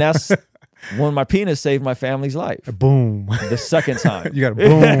 And that's when my penis saved my family's life. Boom. The second time. You got a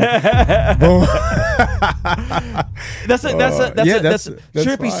boom. Boom. That's a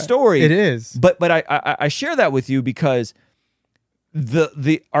trippy story. It is. But I share that with you because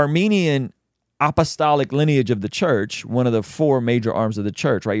the Armenian apostolic lineage of the church, one of the 4 major arms of the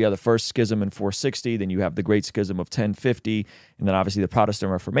church, right? You have the first schism in 460, then you have the great schism of 1050, and then obviously the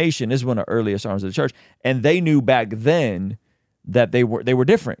Protestant Reformation. This is one of the earliest arms of the church. And they knew back then that they were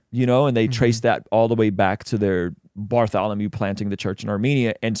different, and they traced that all the way back to their Bartholomew planting the church in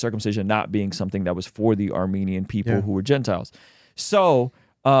Armenia and circumcision not being something that was for the Armenian people who were Gentiles. So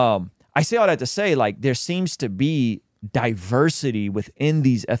I say all that to say, like, there seems to be diversity within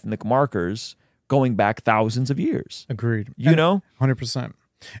these ethnic markers going back thousands of years. Agreed. You know? 100%.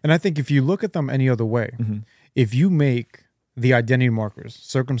 And I think if you look at them any other way, if you make the identity markers,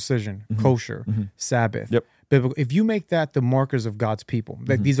 circumcision, kosher, Sabbath, biblical. If you make that the markers of God's people,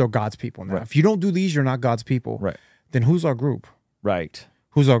 that these are God's people now. Right. If you don't do these, you're not God's people. Right. Then who's our group? Right.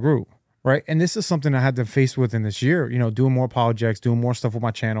 Who's our group? Right. And this is something I had to face with in this year, doing more apologetics, doing more stuff with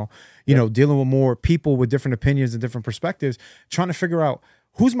my channel, dealing with more people with different opinions and different perspectives, trying to figure out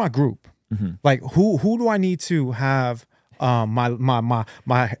who's my group. Like who do I need to have my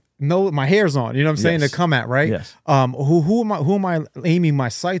hairs on, you know what I'm saying, to come at, right? Yes. Who am I aiming my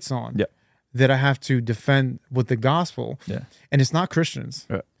sights on? Yep. That I have to defend with the gospel. Yeah. And it's not Christians.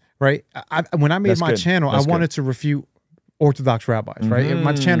 Right? When I made my channel, I wanted to refute Orthodox rabbis, right? And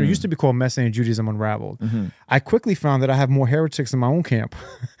my channel used to be called Messianic Judaism Unraveled. I quickly found that I have more heretics in my own camp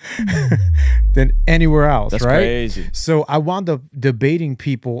than anywhere else, That's right? crazy. So I wound up debating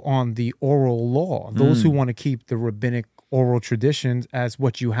people on the oral law, those who want to keep the rabbinic oral traditions as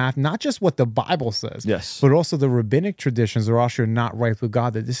what you have, not just what the Bible says, yes, but also the rabbinic traditions, or else you're not right with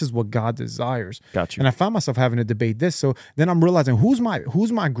God, that this is what God desires. Got you. And I found myself having to debate this. So then I'm realizing who's my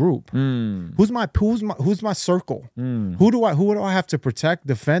group? Who's my circle? Who do I have to protect,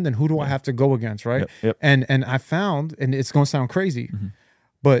 defend, and who do I have to go against, right? Yep. And I found, and it's going to sound crazy,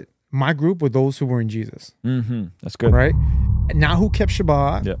 but my group were those who were in Jesus. That's good. Right? Now who kept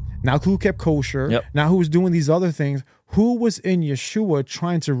Shabbat, Yep. now who kept kosher, Yep. now who was doing these other things, who was in Yeshua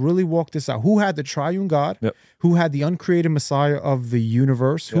trying to really walk this out, who had the triune God, Yep. who had the uncreated Messiah of the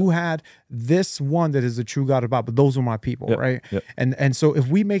universe, who had this one that is the true God of Bible. Those were my people, Yep. right? Yep. And so if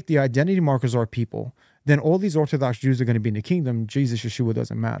we make the identity markers our people, then all these Orthodox Jews are going to be in the kingdom. Jesus, Yeshua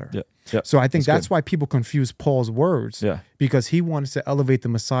doesn't matter. Yep. So I think that's why people confuse Paul's words, Yeah. because he wanted to elevate the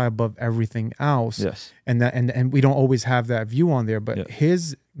Messiah above everything else. Yes. And we don't always have that view on there, but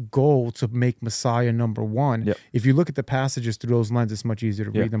his goal to make Messiah number one, if you look at the passages through those lenses, it's much easier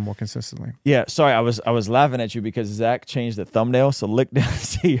to read them more consistently. Yeah, sorry, I was laughing at you because Zach changed the thumbnail, so look down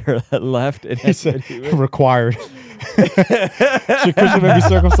to your left. And he said, required. Should Christian men be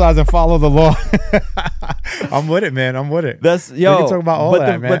circumcised and follow the law? I'm with it, man. I'm with it. That's we can talk about all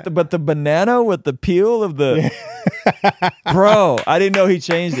that, man. But the banana with the peel of the bro, I didn't know he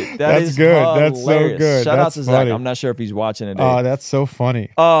changed it. That's good. Hilarious. That's so good. Shout out to funny. Zach. I'm not sure if he's watching it. Oh, that's so funny.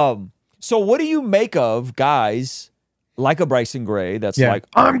 So what do you make of guys like a Bryson Gray that's like,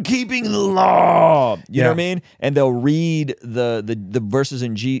 I'm keeping the law, you know what I mean? And they'll read the verses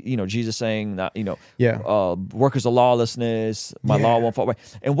in Jesus saying that, workers of lawlessness, my law won't fall away.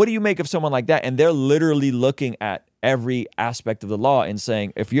 And what do you make of someone like that? And they're literally looking at every aspect of the law and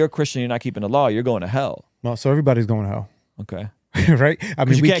saying, if you're a Christian, you're not keeping the law, you're going to hell. Well, so everybody's going to hell. Okay. Right? I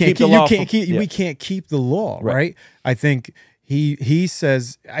mean, we can't keep the law, right? I think he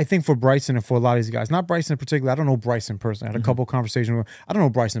says, I think for Bryson and for a lot of these guys, not Bryson in particular, I don't know Bryson personally. I had a couple of conversations with him. I don't know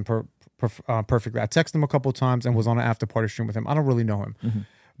Bryson perfectly. I texted him a couple of times and was on an after party stream with him. I don't really know him.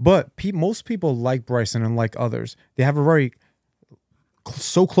 But most people like Bryson and like others, they have a very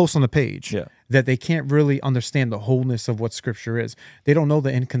so close on the page that they can't really understand the wholeness of what Scripture is. They don't know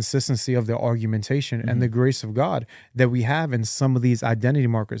the inconsistency of their argumentation and the grace of God that we have in some of these identity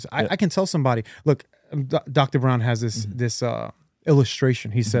markers. I can tell somebody, look, Dr. Brown has this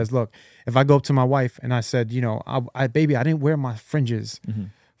illustration. He says, look, if I go up to my wife and I said, baby, I didn't wear my fringes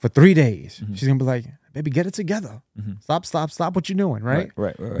for 3 days. She's going to be like, baby, get it together. Stop what you're doing, right?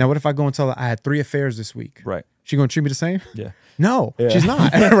 Right. Now, what if I go and tell her I had 3 affairs this week? Right. She going to treat me the same? Yeah. No, she's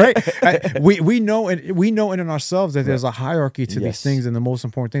not. Right? We know in ourselves that there's a hierarchy to these things and the most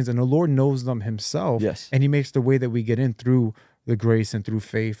important things, and the Lord knows them Himself. Yes. And He makes the way that we get in through the grace and through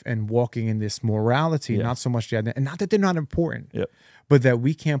faith and walking in this morality, not so much the identity, and not that they're not important, but that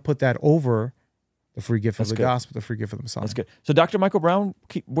we can't put that over the free gift of the gospel, the free gift of the Messiah. That's good. So Dr. Michael Brown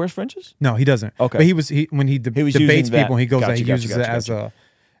wears fringes? No, he doesn't. Okay. But when he debates people, he goes he uses it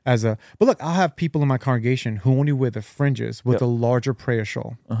as a. But look, I'll have people in my congregation who only wear the fringes with a larger prayer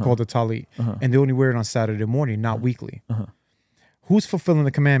shawl called the talit, and they only wear it on Saturday morning, not weekly. Who's fulfilling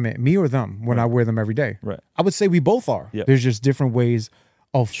the commandment, me or them, when I wear them every day? Right. I would say we both are. There's just different ways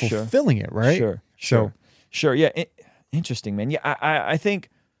of fulfilling it, right? Sure. Yeah. Interesting, man. Yeah, I think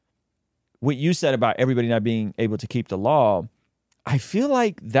what you said about everybody not being able to keep the law, I feel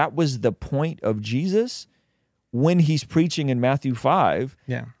like that was the point of Jesus when he's preaching in Matthew 5.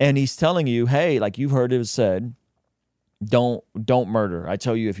 Yeah. And he's telling you, hey, like you've heard it said, don't murder. I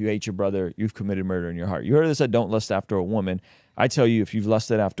tell you, if you hate your brother, you've committed murder in your heart. You heard it said, don't lust after a woman. I tell you, if you've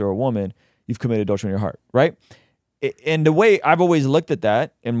lusted after a woman, you've committed adultery in your heart, right? And the way I've always looked at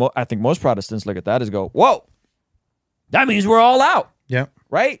that, and I think most Protestants look at that, is go, whoa, that means we're all out. Yeah.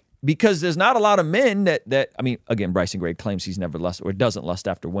 Right? Because there's not a lot of men that I mean, again, Bryson Gray claims he's never lusted or doesn't lust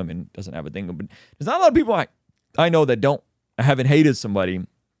after women, doesn't have a thing, but there's not a lot of people I know that haven't hated somebody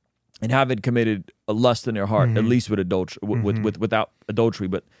and haven't committed a lust in their heart, at least with adultery, without adultery,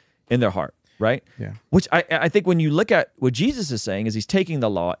 but in their heart, right? Yeah. Which I think when you look at what Jesus is saying is he's taking the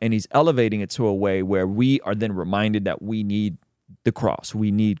law and he's elevating it to a way where we are then reminded that we need the cross,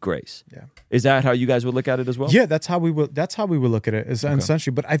 we need grace. Yeah. Is that how you guys would look at it as well? Yeah, that's how we would look at it,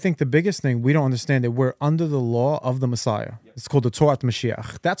 essentially. But I think the biggest thing, we don't understand that we're under the law of the Messiah. It's called the Torah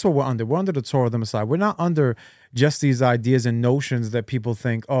Mashiach. That's what we're under. We're under the Torah of the Messiah. We're not under just these ideas and notions that people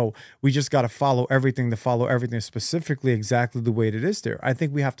think, oh, we just got to follow everything specifically exactly the way it is there. I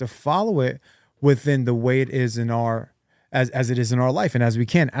think we have to follow it within the way it is in our, as it is in our life, and as we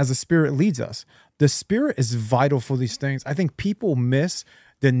can, as the Spirit leads us. The Spirit is vital for these things. I think people miss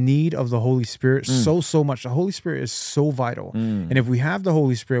the need of the Holy Spirit so much. The Holy Spirit is so vital. And if we have the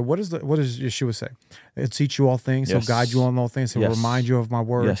Holy Spirit, what does Yeshua say? He'll teach you all things. He'll guide you on all things. He'll remind you of my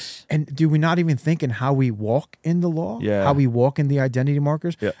word. Yes. And do we not even think in how we walk in the law? Yeah. How we walk in the identity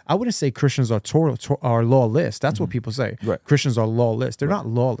markers? Yeah. I wouldn't say Christians are lawless. That's what people say. Right. Christians are lawless. They're not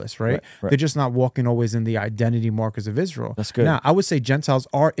lawless, right? They're just not walking always in the identity markers of Israel. That's good. Now, I would say Gentiles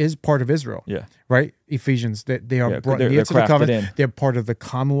is part of Israel. Yeah. Right? Ephesians, they are brought near to the covenant. They're part of the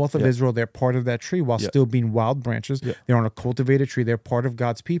commonwealth of Israel. They're part of that tree while still being wild branches. They're on a cultivated tree. They're part of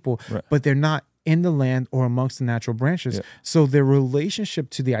God's people, but they're not in the land or amongst the natural branches. So their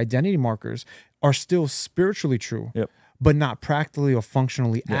relationship to the identity markers are still spiritually true, but not practically or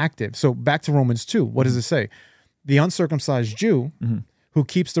functionally active. So back to Romans 2, what does it say? The uncircumcised Jew who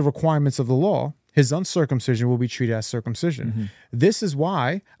keeps the requirements of the law, his uncircumcision will be treated as circumcision. This is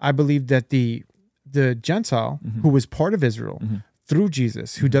why I believe that the Gentile who is part of Israel through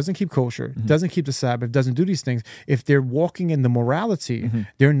Jesus, who doesn't keep kosher, doesn't keep the Sabbath, doesn't do these things, if they're walking in the morality,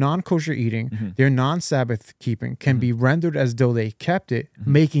 their non-kosher eating, their non-Sabbath keeping can be rendered as though they kept it,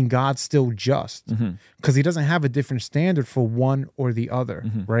 making God still just. Because he doesn't have a different standard for one or the other,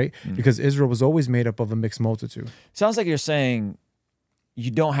 right? Because Israel was always made up of a mixed multitude. Sounds like you're saying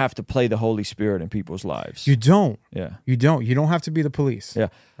you don't have to play the Holy Spirit in people's lives. You don't. Yeah. You don't. You don't have to be the police. Yeah.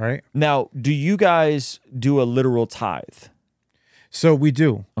 Right? Now, do you guys do a literal tithe? So we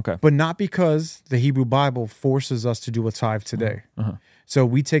do. Okay. But not because the Hebrew Bible forces us to do a tithe today. So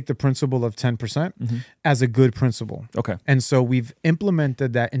we take the principle of 10% as a good principle. Okay. And so we've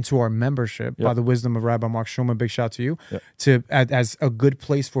implemented that into our membership by the wisdom of Rabbi Mark Shulman. Big shout to you. As a good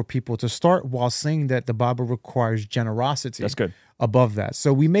place for people to start, while saying that the Bible requires generosity. That's good. Above that.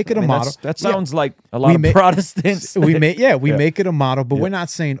 So we make it a model. That sounds like a lot of Protestants. We make it a model, but we're not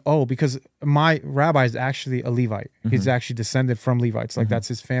saying, because my rabbi is actually a Levite. He's actually descended from Levites. Like that's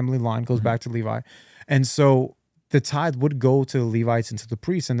his family line, goes back to Levi. And so the tithe would go to the Levites and to the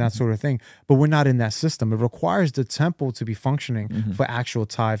priests and that sort of thing. But we're not in that system. It requires the temple to be functioning for actual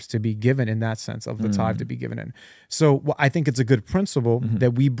tithes to be given in that sense of the tithe to be given in. So I think it's a good principle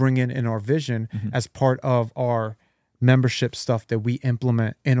that we bring in our vision as part of our membership stuff that we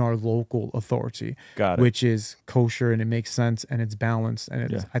implement in our local authority, which is kosher and it makes sense and it's balanced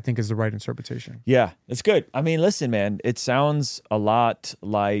and it's, I think is the right interpretation. Yeah, it's good. I mean, listen, man, it sounds a lot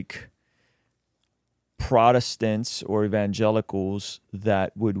like Protestants or evangelicals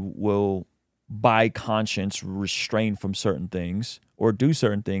that will by conscience restrain from certain things or do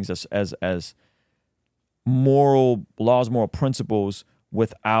certain things as moral laws, moral principles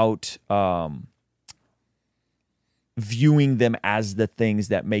without viewing them as the things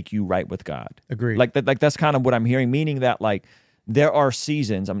that make you right with God. Agreed. Like that's kind of what I'm hearing, meaning that like there are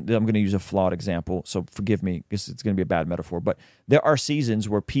seasons, I'm going to use a flawed example, so forgive me because it's going to be a bad metaphor, but there are seasons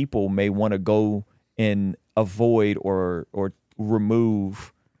where people may want to go and avoid or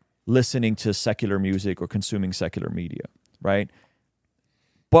remove listening to secular music or consuming secular media, right?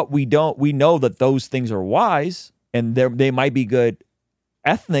 But we know that those things are wise and they might be good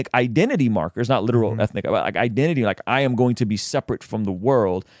ethnic identity markers, not literal ethnic, but like identity, like I am going to be separate from the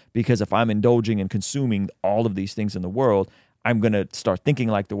world because if I'm indulging and consuming all of these things in the world, I'm going to start thinking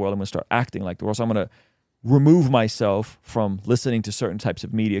like the world. I'm going to start acting like the world. So I'm going to remove myself from listening to certain types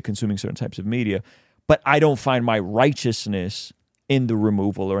of media, consuming certain types of media, but I don't find my righteousness in the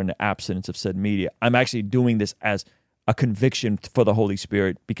removal or in the absence of said media. I'm actually doing this as a conviction for the Holy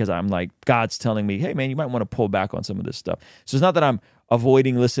Spirit because I'm like, God's telling me, hey man, you might want to pull back on some of this stuff. So it's not that I'm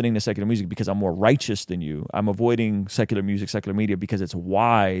avoiding listening to secular music because I'm more righteous than you. I'm avoiding secular music, secular media because it's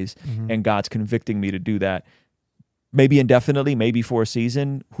wise and God's convicting me to do that. Maybe indefinitely, maybe for a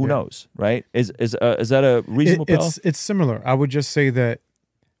season, who knows, right? Is that a reasonable approach? It's similar. I would just say that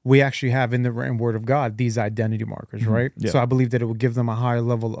we actually have in the written word of God these identity markers, right? Yeah. So I believe that it would give them a higher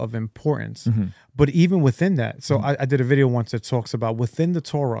level of importance. But even within that, so I did a video once that talks about within the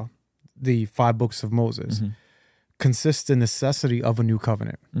Torah, the 5 books of Moses, consists the necessity of a new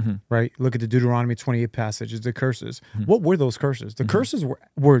covenant, right? Look at the Deuteronomy 28 passage, it's the curses. What were those curses? The curses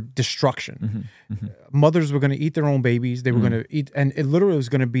were destruction. Mothers were going to eat their own babies. They were going to eat, and it literally was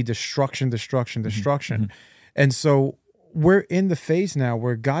going to be destruction. And so we're in the phase now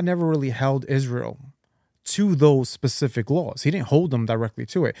where God never really held Israel to those specific laws. He didn't hold them directly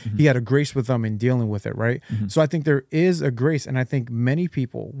to it. He had a grace with them in dealing with it, right? So I think there is a grace, and I think many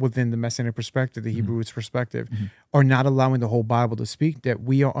people within the Messianic perspective, the Hebrew roots perspective, are not allowing the whole Bible to speak, that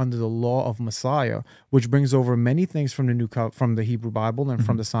we are under the law of Messiah, which brings over many things from the Hebrew Bible and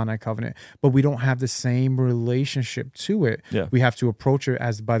from the Sinai covenant, but we don't have the same relationship to it. Yeah. We have to approach it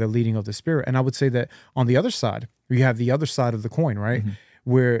as by the leading of the Spirit. And I would say that on the other side, we have the other side of the coin, right?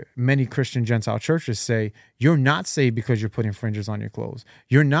 Where many Christian Gentile churches say, you're not saved because you're putting fringes on your clothes.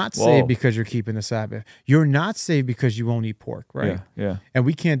 You're not saved because you're keeping the Sabbath. You're not saved because you won't eat pork, right? Yeah. And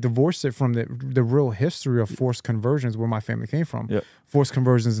we can't divorce it from the real history of forced conversions where my family came from. Yep. Forced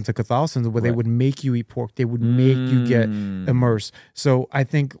conversions into Catholicism where they would make you eat pork. They would make you get immersed. So I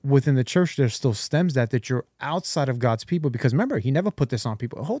think within the church, there still stems that you're outside of God's people, because remember, he never put this on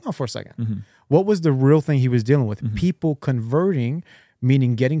people. Hold on for a second. What was the real thing he was dealing with? People converting,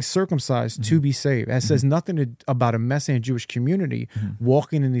 meaning getting circumcised to be saved. That says nothing about a Messianic Jewish community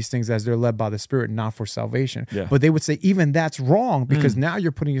walking in these things as they're led by the Spirit, not for salvation. Yeah. But they would say even that's wrong, because now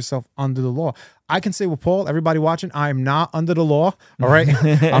you're putting yourself under the law. I can say with Paul, everybody watching, I am not under the law, all right?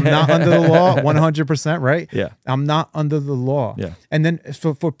 I'm not under the law 100%, right? Yeah. I'm not under the law. Yeah. And then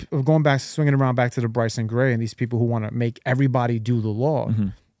for going back, swinging around back to the Bryson Gray and these people who want to make everybody do the law,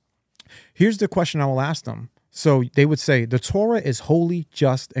 here's the question I will ask them. So they would say, the Torah is holy,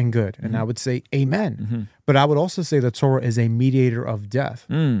 just, and good. And I would say, amen. But I would also say the Torah is a mediator of death.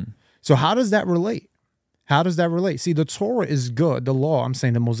 So how does that relate? How does that relate? See, the Torah is good. The law, I'm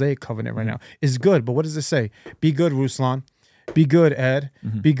saying the Mosaic covenant right now, is good. But what does it say? Be good, Ruslan. Be good, Ed.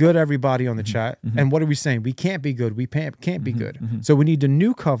 Be good, everybody on the chat. And what are we saying? We can't be good. We can't be good. So we need the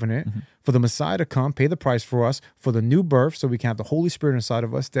new covenant for the Messiah to come, pay the price for us, for the new birth, so we can have the Holy Spirit inside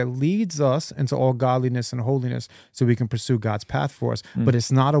of us that leads us into all godliness and holiness, so we can pursue God's path for us. But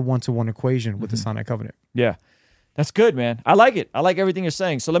it's not a one-to-one equation with the Sinai covenant. Yeah, that's good, man. I like it. I like everything you're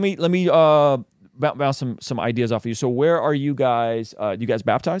saying. So let me bounce some ideas off of you. So where are you guys? You guys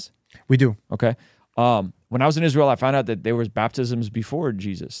baptized? We do. Okay. When I was in Israel, I found out that there was baptisms before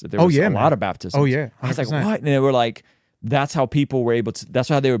Jesus, that there was a lot of baptisms. Oh, yeah. 100%. I was like, what? And they were like, that's how people were able to, that's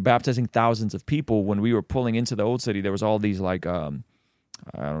how they were baptizing thousands of people. When we were pulling into the old city, there was all these like, I don't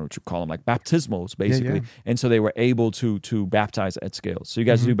know what you call them, like baptismals, basically. Yeah. And so they were able to baptize at scale. So you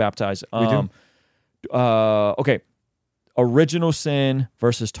guys do baptize. We do. Okay. Original sin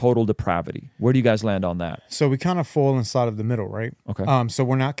versus total depravity. Where do you guys land on that? So we kind of fall inside of the middle, right? Okay. So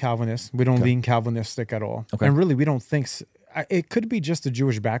we're not Calvinists. We don't lean Calvinistic at all. Okay. And really, we don't think... It could be just the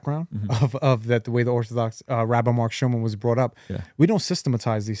Jewish background of that, the way the Orthodox Rabbi Mark Shulman was brought up. Yeah. We don't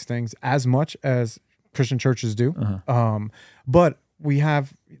systematize these things as much as Christian churches do. But we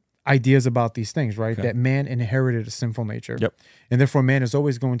have ideas about these things, right? Okay. That man inherited a sinful nature. Yep. And therefore, man is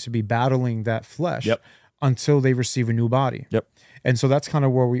always going to be battling that flesh. Yep. Until they receive a new body. Yep. And so that's kind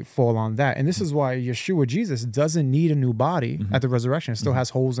of where we fall on that. And this is why Yeshua, Jesus, doesn't need a new body at the resurrection. It still has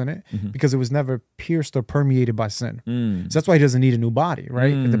holes in it because it was never pierced or permeated by sin. So that's why he doesn't need a new body,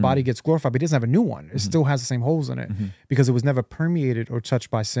 right? If the body gets glorified, but he doesn't have a new one. It still has the same holes in it because it was never permeated or touched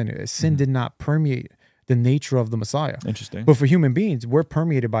by sin. Sin did not permeate the nature of the Messiah. Interesting. But for human beings, we're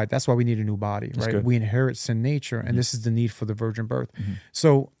permeated by it. That's why we need a new body, That's right? good. We inherit sin nature, and this is the need for the virgin birth.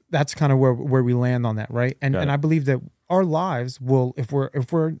 So that's kind of where we land on that, right? And I believe that our lives will, if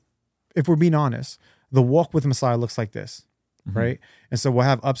we're being honest, the walk with Messiah looks like this, right? And so we'll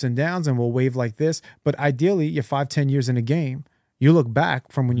have ups and downs, and we'll wave like this. But ideally, you're 5-10 years in a game. You look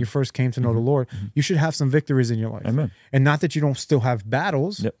back from when you first came to know the Lord, you should have some victories in your life. Amen. And not that you don't still have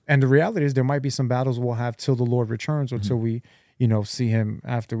battles. Yep. And the reality is there might be some battles we'll have till the Lord returns or till we, see him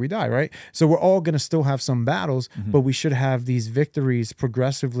after we die, right? So we're all going to still have some battles, but we should have these victories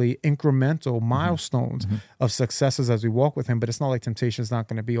progressively, incremental milestones of successes as we walk with him. But it's not like temptation's not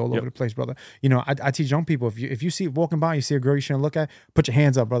going to be all over the place, brother. I teach young people, if you see walking by, you see a girl you shouldn't look at, put your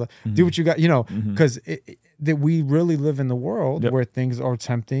hands up, brother. Do what you got, because that we really live in the world where things are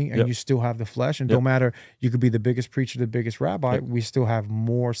tempting and you still have the flesh. And no matter, you could be the biggest preacher, the biggest rabbi, we still have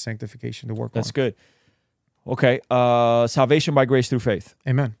more sanctification to work on. That's good. Okay. Salvation by grace through faith.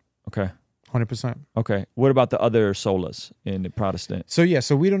 Amen. Okay. 100%. Okay. What about the other solas in the Protestant? So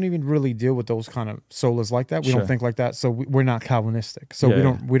we don't even really deal with those kind of solas like that. We don't think like that. So we're not Calvinistic. So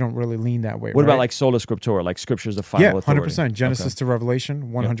we don't really lean that way. What about like sola scriptura, like scriptures of final authority? 100%. Genesis to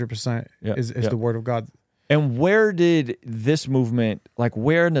Revelation, 100% is the word of God. And where did this movement, like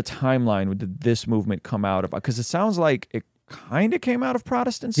where in the timeline did this movement come out of? Because it sounds like it kind of came out of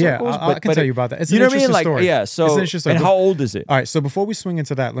Protestant circles. I can tell you about that. It's you an know what I mean? interesting story. Yeah. So, and how old is it? All right. So before we swing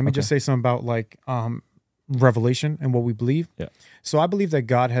into that, let me just say something about like revelation and what we believe. Yeah. So I believe that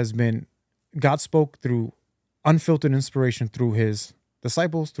God spoke through unfiltered inspiration through his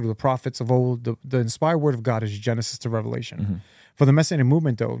disciples, through the prophets of old. The inspired word of God is Genesis to Revelation. For the Messianic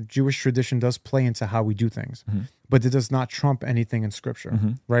movement, though, Jewish tradition does play into how we do things, but it does not trump anything in Scripture,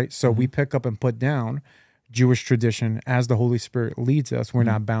 right? So we pick up and put down Jewish tradition as the Holy Spirit leads us. We're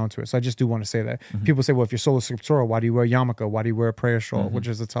not bound to it. So I just do want to say that. People say, well, if you're sola scriptura, why do you wear a yarmulke? Why do you wear a prayer shawl, which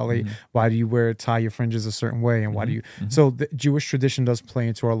is a talit? Why do you tie your fringes a certain way? And why do you? So the Jewish tradition does play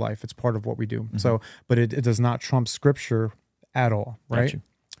into our life. It's part of what we do. So, but it does not trump Scripture at all, right? Gotcha.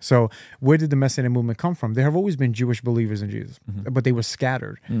 So where did the Messianic movement come from? There have always been Jewish believers in Jesus, but they were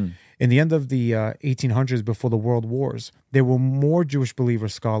scattered. In the end of the 1800s, before the world wars, there were more Jewish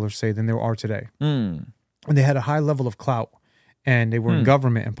believers, scholars say, than there are today. And they had a high level of clout, and they were in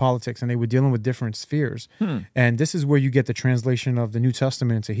government and politics, and they were dealing with different spheres. And this is where you get the translation of the New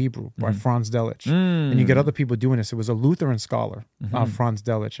Testament into Hebrew by Franz Delitzsch. And you get other people doing this. It was a Lutheran scholar, Franz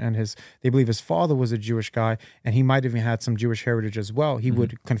Delitzsch, and they believe his father was a Jewish guy, and he might have even had some Jewish heritage as well. He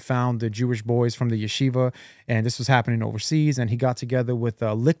would confound the Jewish boys from the yeshiva, and this was happening overseas, and he got together with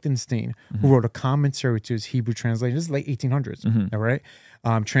Lichtenstein, who wrote a commentary to his Hebrew translation. This is late 1800s, all right?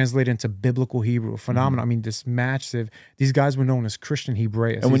 Translated into biblical Hebrew. Phenomenal. I mean, these guys were known as Christian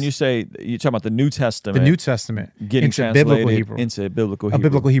Hebraists. And when you say, you're talking about the New Testament. The New Testament. Getting into translated biblical Hebrew. into biblical Hebrew. A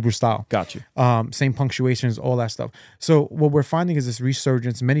biblical Hebrew style. Got you. Same punctuations, all that stuff. So what we're finding is this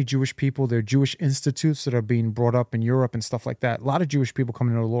resurgence. Many Jewish people, there are Jewish institutes that are being brought up in Europe and stuff like that. A lot of Jewish people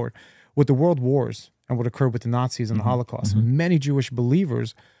coming to the Lord. With the world wars and what occurred with the Nazis and the Holocaust, many Jewish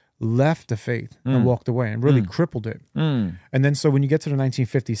believers left the faith and walked away and really crippled it. And then so when you get to the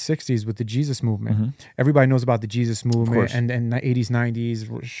 1950s, 60s with the Jesus movement, everybody knows about the Jesus movement and 80s,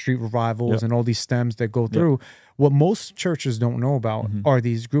 90s, street revivals and all these stems that go through. What most churches don't know about are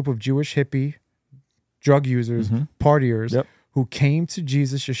these group of Jewish hippie, drug users, partiers who came to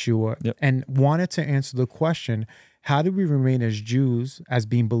Jesus, Yeshua, and wanted to answer the question, how do we remain as Jews as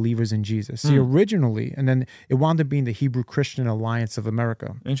being believers in Jesus? See, originally, and then it wound up being the Hebrew Christian Alliance of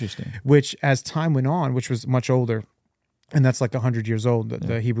America. Interesting. Which, as time went on, which was much older, and that's like 100 years old,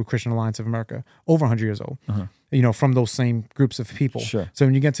 the Hebrew Christian Alliance of America, over 100 years old, you know, from those same groups of people. Sure. So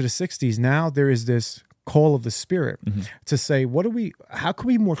when you get to the 60s, now there is this call of the Spirit to say, how can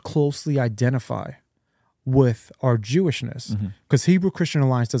we more closely identify with our Jewishness, because Hebrew Christian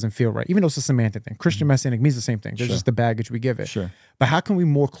Alliance doesn't feel right, even though it's a semantic thing. Christian Messianic means the same thing. There's just the baggage we give it. But how can we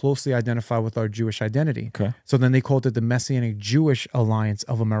more closely identify with our Jewish identity? So then they called it the Messianic Jewish Alliance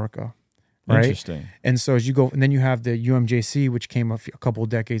of America. Right? Interesting. And so as you go, and then you have the UMJC, which came a couple of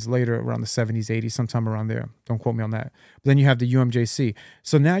decades later, around the 70s, 80s, sometime around there. Don't quote me on that. But then you have the UMJC.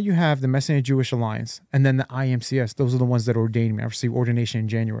 So now you have the Messianic Jewish Alliance, and then the IMCS. Those are the ones that ordained me. I received ordination in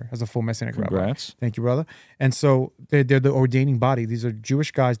January as a full Messianic rabbi. Thank you, brother. And so they're the ordaining body. These are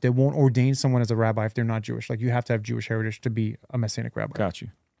Jewish guys. They won't ordain someone as a rabbi if they're not Jewish. Like, you have to have Jewish heritage to be a Messianic rabbi. Got you.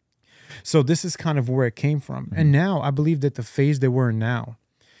 So this is kind of where it came from. And now I believe that the phase that we're in now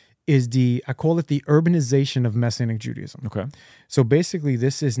is I call it the urbanization of Messianic Judaism. Okay. So basically,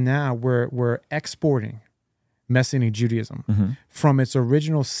 this is now where we're exporting Messianic Judaism from its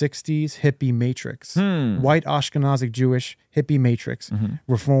original 60s hippie matrix. White Ashkenazic Jewish hippie matrix,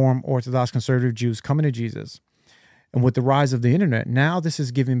 Reform, Orthodox, conservative Jews coming to Jesus. And with the rise of the internet, now this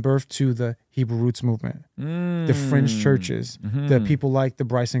is giving birth to the Hebrew Roots movement, the fringe churches, the people like the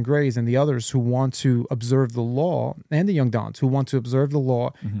Bryson Grays and the others who want to observe the law, and the Young Dons who want to observe the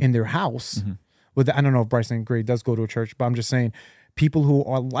law in their house. I don't know if Bryson Gray does go to a church, but I'm just saying people who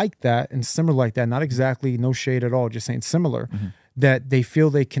are like that and similar like that, not exactly no shade at all, just saying similar, that they feel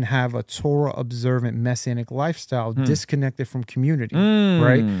they can have a Torah observant Messianic lifestyle disconnected from community,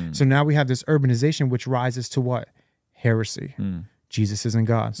 right? So now we have this urbanization, which rises to what? Heresy. Jesus isn't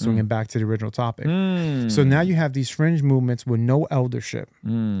God. Swinging back to the original topic. So now you have these fringe movements with no eldership,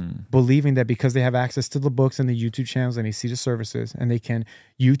 believing that because they have access to the books and the YouTube channels and they see the services and they can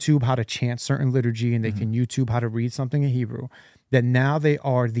YouTube how to chant certain liturgy and they can YouTube how to read something in Hebrew, that now they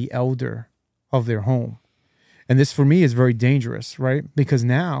are the elder of their home. And this for me is very dangerous, right? Because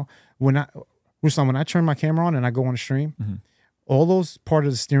now when I turn my camera on and I go on a stream, all those part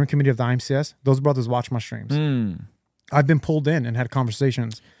of the steering committee of the IMCS, those brothers watch my streams. I've been pulled in and had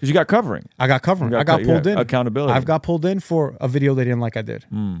conversations. Because you got covering. I got covering. I got pulled in. Accountability. I've got pulled in for a video they didn't like I did,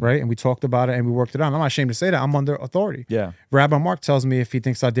 right? And we talked about it and we worked it out. I'm not ashamed to say that. I'm under authority. Yeah. Rabbi Mark tells me if he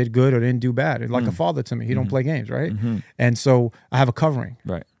thinks I did good or didn't do bad. Like a father to me. He don't play games, right? And so I have a covering,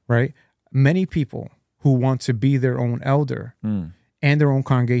 right? Many people who want to be their own elder and their own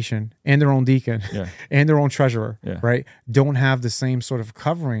congregation and their own deacon and their own treasurer, right, don't have the same sort of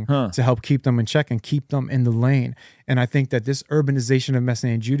covering to help keep them in check and keep them in the lane. And I think that this urbanization of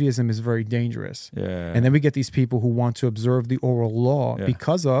Messianic Judaism is very dangerous. And then we get these people who want to observe the oral law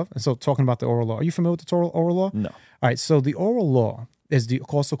because of, and so talking about the oral law, are you familiar with the oral law? No. All right, so the oral law is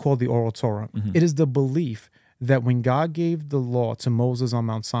also called the oral Torah. It is the belief that when God gave the law to Moses on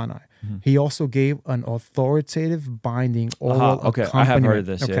Mount Sinai, he also gave an authoritative binding oral accompaniment. I have heard of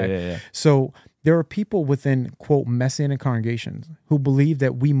this. Yeah. So there are people within, quote, Messianic congregations who believe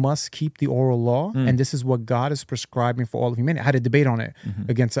that we must keep the oral law, and this is what God is prescribing for all of humanity. I had a debate on it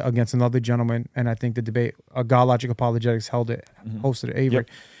against another gentleman, and I think the debate, RadarApologetics hosted it, Avery.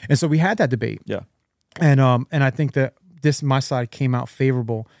 And so we had that debate. And I think that my side came out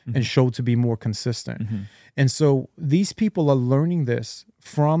favorable and showed to be more consistent. And so these people are learning this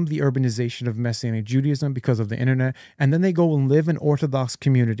from the urbanization of Messianic Judaism because of the internet. And then they go and live in Orthodox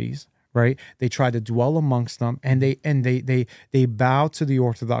communities, right? They try to dwell amongst them, and they bow to the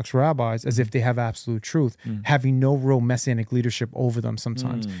Orthodox rabbis as if they have absolute truth, having no real Messianic leadership over them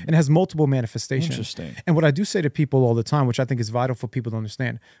sometimes. And it has multiple manifestations. Interesting. And what I do say to people all the time, which I think is vital for people to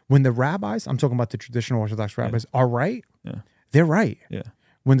understand, when the rabbis, I'm talking about the traditional Orthodox rabbis, are right, they're right.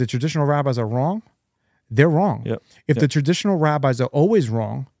 When the traditional rabbis are wrong, they're wrong. If the traditional rabbis are always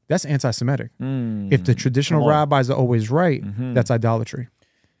wrong, that's anti-Semitic. If the traditional rabbis are always right, that's idolatry.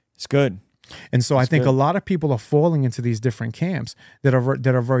 It's good. And so I think a lot of people are falling into these different camps that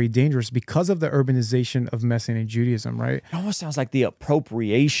are very dangerous because of the urbanization of Messianic Judaism, right? It almost sounds like the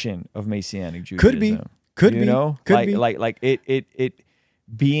appropriation of Messianic Judaism. Could be. Like it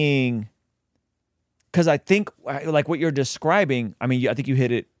being, because I think like what you're describing, I mean, I think you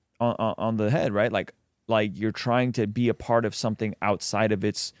hit it on the head, right? Like you're trying to be a part of something outside of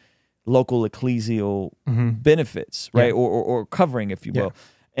its local ecclesial benefits, right? Or covering, if you will.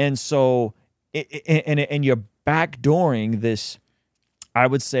 And so, and you're backdooring this, I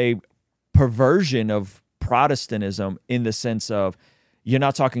would say, perversion of Protestantism in the sense of you're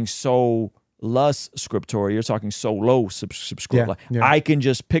not talking sola scriptura, you're talking solo scriptura. I can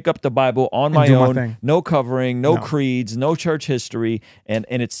just pick up the Bible on my own, no covering, no creeds, no church history, and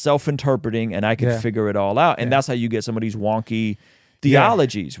it's self-interpreting, and I can figure it all out. And that's how you get some of these wonky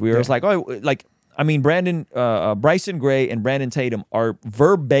theologies where it's like, I mean, Bryson Gray and Brandon Tatum are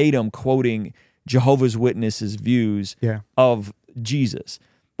verbatim quoting Jehovah's Witnesses' views of Jesus.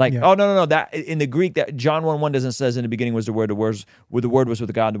 Like, no, that in the Greek, that John 1:1 doesn't says in the beginning was the Word, the Word was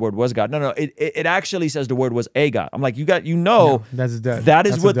with God, and the Word was God. No, it actually says the Word was a God. I'm like, that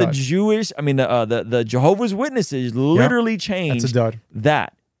is what the Jewish, I mean, the Jehovah's Witnesses literally changed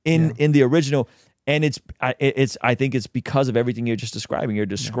that in the original. And I think it's because of everything you're just describing. You're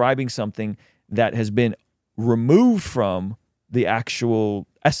describing something that has been removed from the actual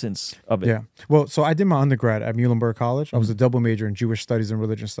essence of it. Yeah. Well, so I did my undergrad at Muhlenberg College. I was a double major in Jewish studies and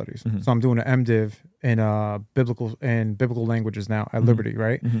religion studies. So I'm doing an MDiv in biblical languages now at Liberty,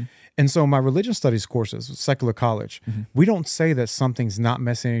 right? And so my religion studies courses, secular college, we don't say that something's not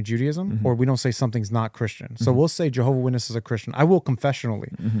Messianic Judaism or we don't say something's not Christian. So we'll say Jehovah's Witnesses are Christian. I will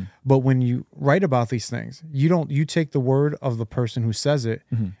confessionally. But when you write about these things, you take the word of the person who says it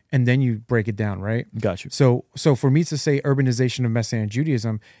and then you break it down, right? Got you. So for me to say urbanization of Messianic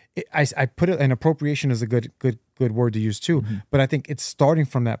Judaism, I put it, and appropriation is a good word to use too, but I think it's starting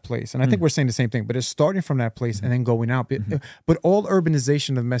from that place. And I think we're saying the same thing, but it's starting from that place and then going out. But all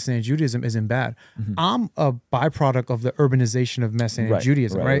urbanization of Messianic Judaism isn't bad. I'm a byproduct of the urbanization of Messianic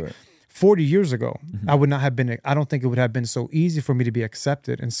Judaism, right? 40 years ago, I don't think it would have been so easy for me to be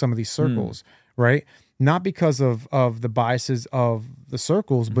accepted in some of these circles, right? Not because of the biases of the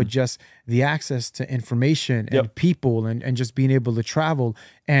circles, but just the access to information and people and just being able to travel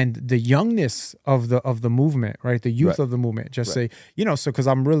and the youngness of the movement, right? The youth of the movement. Just say, so because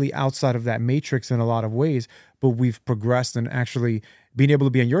I'm really outside of that matrix in a lot of ways, but we've progressed and actually being able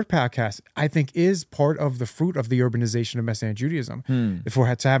to be on your podcast, I think is part of the fruit of the urbanization of Messianic Judaism. If we're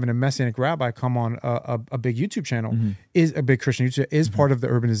having a Messianic rabbi come on a big YouTube channel, is a big Christian YouTube, is part of the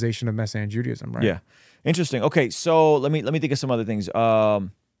urbanization of Messianic Judaism, right? Yeah. Interesting. Okay, so let me think of some other things.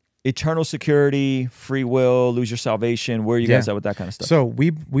 eternal security, free will, lose your salvation. Where are you guys at with that kind of stuff? So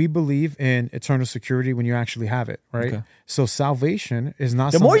we believe in eternal security when you actually have it, right? Okay. So salvation is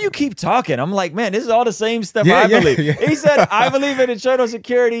not The more you keep talking, I'm like, man, this is all the same stuff I believe. He said, I believe in eternal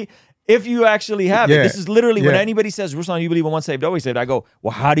security if you actually have it. This is literally when anybody says, Ruslan, you believe in once saved, always saved. I go,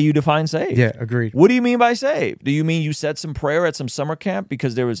 well, how do you define saved? Yeah, agreed. What do you mean by saved? Do you mean you said some prayer at some summer camp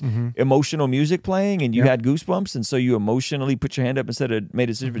because there was emotional music playing and you had goosebumps and so you emotionally put your hand up instead of made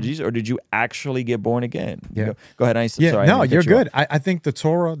a decision for Jesus? Or did you actually get born again? Yeah. Go ahead. Sorry, no, you're good. I think the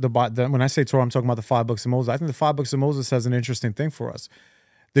Torah, when I say Torah, I'm talking about the 5 books of Moses. I think the 5 books of Moses has an interesting thing for us.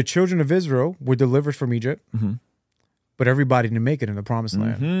 The children of Israel were delivered from Egypt. But everybody didn't make it in the promised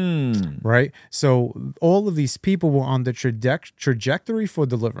land, right? So all of these people were on the trajectory for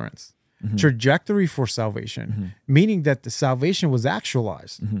deliverance, trajectory for salvation, meaning that the salvation was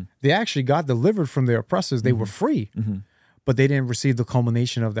actualized. They actually got delivered from their oppressors. They were free, but they didn't receive the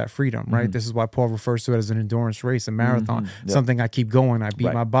culmination of that freedom, right? This is why Paul refers to it as an endurance race, a marathon, something I keep going, I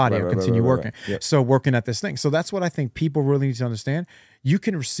beat my body, I continue working. So working at this thing. So that's what I think people really need to understand. You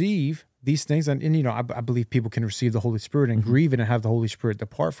can receive these things, and you know, I believe people can receive the Holy Spirit and grieve it and have the Holy Spirit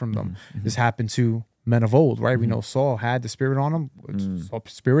depart from them. This happened to men of old, right? We know Saul had the Spirit on him,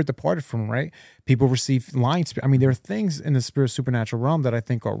 Spirit departed from him, right? People receive lying spirit. I mean, there are things in the spirit supernatural realm that I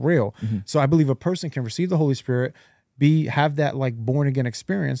think are real. So I believe a person can receive the Holy Spirit, have that like born again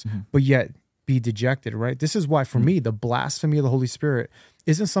experience, but yet be dejected, right? This is why for me, the blasphemy of the Holy Spirit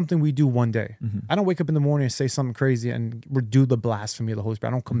isn't something we do one day. I don't wake up in the morning and say something crazy and do the blasphemy of the Holy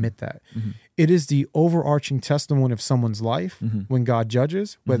Spirit. I don't commit that. It is the overarching testimony of someone's life when God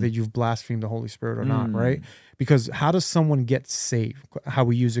judges whether you've blasphemed the Holy Spirit or not, right? Because how does someone get saved? How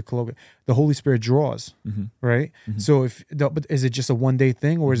we use it colloquially. The Holy Spirit draws, right? So but is it just a one-day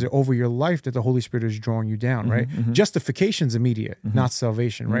thing, or is it over your life that the Holy Spirit is drawing you down, right? Justification's immediate, not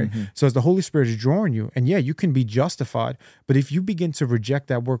salvation, right? So as the Holy Spirit is drawing you, and you can be justified, but if you begin to reject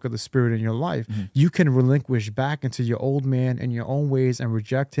that work of the Spirit in your life, you can relinquish back into your old man and your own ways and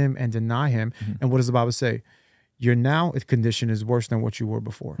reject him and deny him. And what does the Bible say? Your now condition is worse than what you were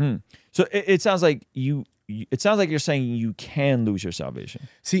before. So it sounds like it sounds like you're saying you can lose your salvation.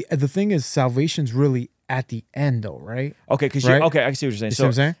 See, the thing is, salvation's really at the end, though, right? Okay, because I see what you're saying. You see what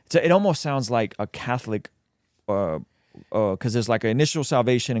I'm saying? So it almost sounds like a Catholic, because there's like an initial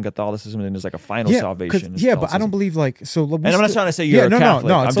salvation in Catholicism, and then there's like a final salvation. But I don't believe like so. And I'm not trying to say you're a Catholic.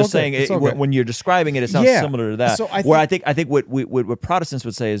 No, I'm just saying when you're describing it, it sounds similar to that. So I think what Protestants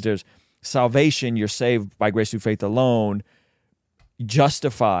would say is there's salvation, you're saved by grace through faith alone,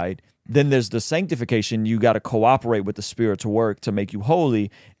 justified. Then there's the sanctification. You got to cooperate with the Spirit to work to make you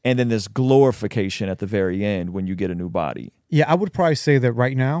holy. And then there's glorification at the very end when you get a new body. Yeah, I would probably say that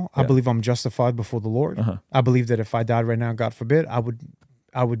right now, I believe I'm justified before the Lord. I believe that if I died right now, God forbid, I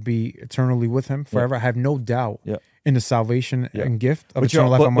would be eternally with him forever. I have no doubt in the salvation and gift of eternal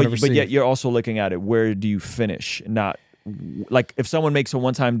life I'm going to receive. But yet you're also looking at it, where do you finish? Not like if someone makes a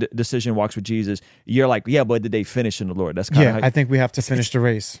one-time decision, walks with Jesus, you're like, yeah, but did they finish in the Lord? That's kind of I think we have to finish the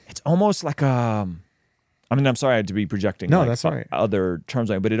race. It's almost like I mean, I'm sorry to be projecting. No, that's all right. Other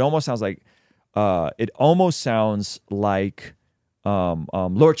terms, but it almost sounds like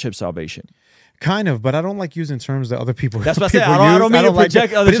lordship salvation. Kind of, but I don't like using terms that other people. That's what I said. I don't mean to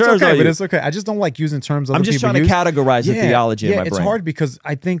project other terms. But it's okay. I just don't like using terms other people use. I'm just trying to categorize the theology in my brain. It's hard because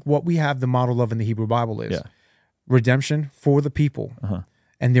I think what we have the model of in the Hebrew Bible is redemption for the people,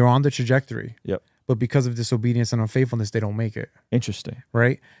 and they're on the trajectory. But because of disobedience and unfaithfulness, they don't make it. Interesting,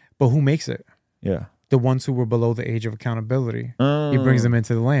 right? But who makes it? The ones who were below the age of accountability. He brings them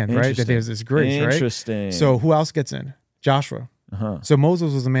into the land, right? That there's this grace, right? Interesting. So who else gets in? Joshua. So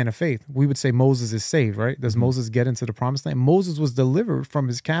Moses was a man of faith. We would say Moses is saved, right? Does Moses get into the promised land? Moses was delivered from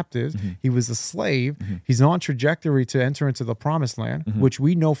his captives. He was a slave. He's on trajectory to enter into the promised land, which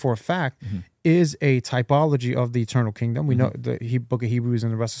we know for a fact is a typology of the eternal kingdom. We know the book of Hebrews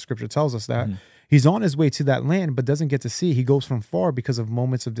and the rest of Scripture tells us that. He's on his way to that land, but doesn't get to see. He goes from far because of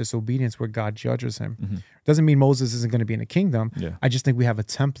moments of disobedience where God judges him. Doesn't mean Moses isn't going to be in the kingdom. I just think we have a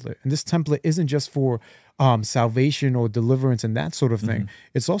template. And this template isn't just for salvation or deliverance and that sort of thing.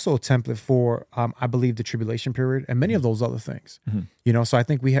 It's also a template for, I believe, the tribulation period and many of those other things. You know, so I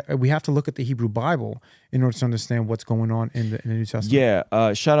think we have to look at the Hebrew Bible in order to understand what's going on in the New Testament.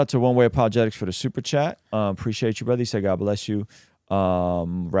 Yeah. Shout out to One Way Apologetics for the super chat. Appreciate you, brother. He said, God bless you.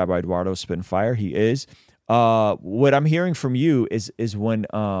 Rabbi Eduardo spitting fire. He is. What I'm hearing from you is when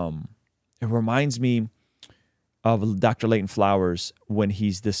it reminds me of Dr. Leighton Flowers when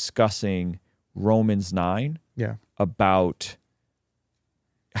he's discussing Romans 9 about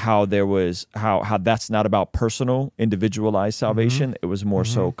how there was how that's not about personal, individualized salvation. It was more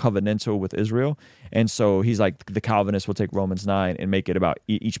so covenantal with Israel. And so he's like, the Calvinists will take Romans 9 and make it about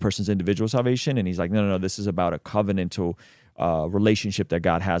each person's individual salvation. And he's like, no, this is about a covenantal relationship that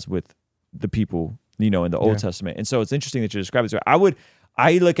God has with the people, in the Old Testament. And so it's interesting that you describe it. So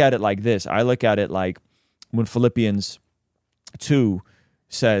I look at it like this. I look at it like when Philippians 2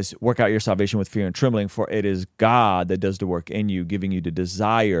 says, work out your salvation with fear and trembling, for it is God that does the work in you, giving you the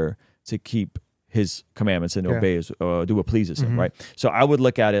desire to keep his commandments and obey his, do what pleases him, right? So I would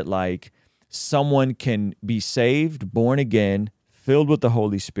look at it like someone can be saved, born again, filled with the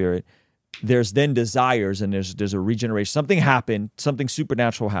Holy Spirit. There's then desires, and there's a regeneration. Something happened, something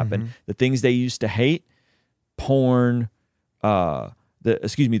supernatural happened. The things they used to hate, porn, things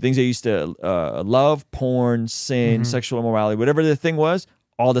they used to love, porn, sin, sexual immorality, whatever the thing was,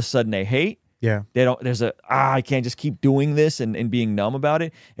 all of a sudden they hate. Yeah. They don't, I can't just keep doing this and being numb about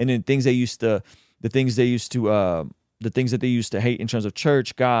it. And then the things that they used to hate in terms of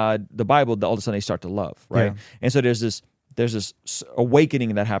church, God, the Bible, all of a sudden they start to love, right? Yeah. And so there's this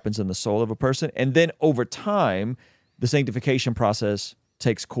awakening that happens in the soul of a person. And then over time, the sanctification process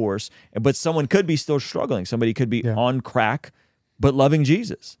takes course. But someone could be still struggling. Somebody could be on crack, but loving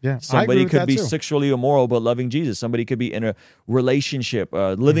Jesus. Yeah, somebody could be sexually immoral, but loving Jesus. Somebody could be in a relationship,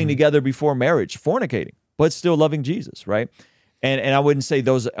 living together before marriage, fornicating, but still loving Jesus, right? And I wouldn't say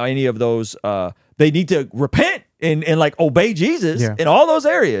any of those, they need to repent and like obey Jesus in all those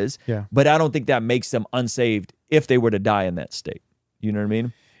areas. Yeah. But I don't think that makes them unsaved if they were to die in that state. You know what I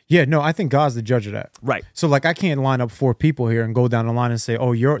mean? Yeah, no, I think God's the judge of that. Right. So like I can't line up 4 people here and go down the line and say,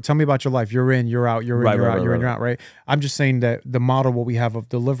 oh, tell me about your life. You're in, you're out, you're in, you're out, you're in, you're out, right? I'm just saying that the model, what we have of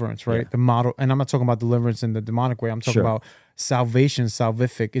deliverance, right? Yeah. The model, and I'm not talking about deliverance in the demonic way. I'm talking about salvation,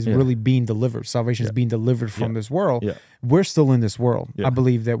 salvific is really being delivered. Salvation is being delivered from this world. Yeah. We're still in this world. Yeah. I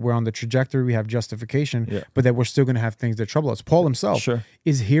believe that we're on the trajectory. We have justification, but that we're still going to have things that trouble us. Paul himself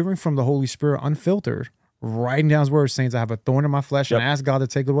is hearing from the Holy Spirit unfiltered, writing down his words, saying, I have a thorn in my flesh, and ask God to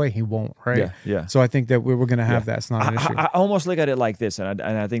take it away. He won't, right? Yeah. So I think that we're going to have that. It's not an issue. I almost look at it like this, and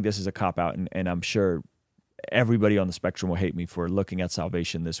I think this is a cop-out, and I'm sure everybody on the spectrum will hate me for looking at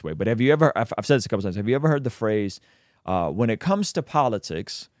salvation this way. But have you ever, I've said this a couple times, have you ever heard the phrase, when it comes to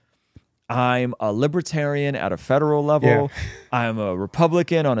politics, I'm a libertarian at a federal level. I'm a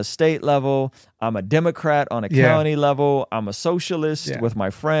Republican on a state level. I'm a Democrat on a county level. I'm a socialist with my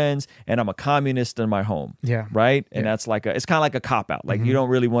friends, and I'm a communist in my home. Right? And that's like it's kind of like a cop-out. Like you don't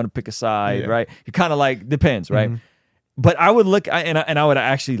really want to pick a side, right? You kind of like, depends, right? But I would look, and I would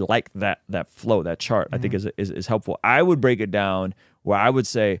actually like that flow, that chart, I think is helpful. I would break it down where I would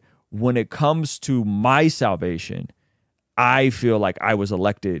say, when it comes to my salvation, I feel like I was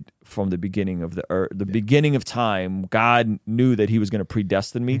elected from the beginning of the earth, the beginning of time. God knew that he was going to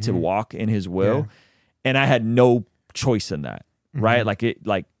predestine me to walk in his will. And I had no choice in that, right?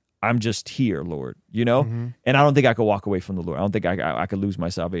 Like I'm just here, Lord, And I don't think I could walk away from the Lord. I don't think I could lose my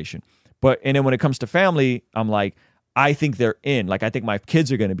salvation. And then when it comes to family, I'm like, I think they're in. Like, I think my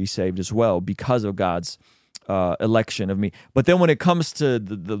kids are going to be saved as well because of God's election of me. But then when it comes to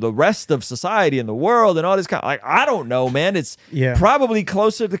the rest of society and the world and all this kind of, like, I don't know, man. It's probably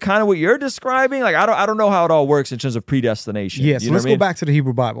closer to kind of what you're describing. Like, I don't know how it all works in terms of predestination. Yeah, so let's go back to the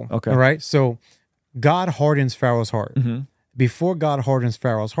Hebrew Bible. Okay. All right. So God hardens Pharaoh's heart. Before God hardens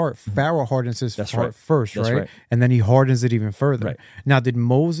Pharaoh's heart, Pharaoh hardens his heart first, right? And then he hardens it even further. Right. Now, did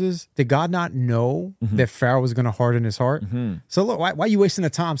God not know that Pharaoh was going to harden his heart? So look, why are you wasting the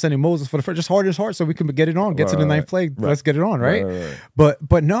time sending Moses for the first? Just harden his heart so we can get it on, get to the ninth plague. Let's get it on, right?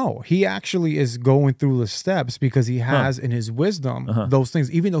 But no, he actually is going through the steps because he has in his wisdom those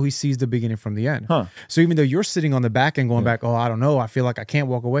things, even though he sees the beginning from the end. So even though you're sitting on the back end going back, oh, I don't know, I feel like I can't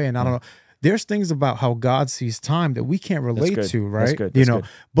walk away, and I don't know. There's things about how God sees time that we can't relate to, right? That's good. That's good.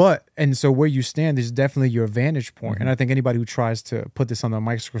 But, and so where you stand is definitely your vantage point. And I think anybody who tries to put this on the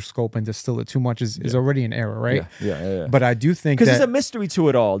microscope and distill it too much is already in error, right? Yeah. But I do think because there's a mystery to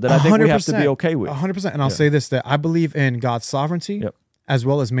it all that I think we have to be okay with. 100%. And I'll say this, that I believe in God's sovereignty as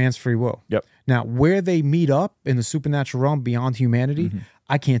well as man's free will. Now, where they meet up in the supernatural realm beyond humanity,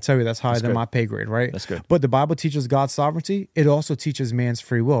 I can't tell you. That's higher than my pay grade, right? That's good. But the Bible teaches God's sovereignty. It also teaches man's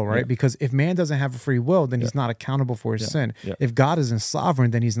free will, right? Because if man doesn't have a free will, then he's not accountable for his sin. If God isn't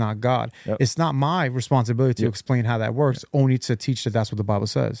sovereign, then he's not God. It's not my responsibility to explain how that works, only to teach that that's what the Bible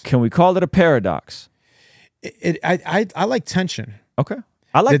says. Can we call it a paradox? I like tension. Okay.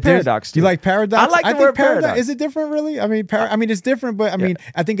 I like paradox. Too. You like paradox? I like the word paradox. Is it different, really? I mean, it's different, but I mean,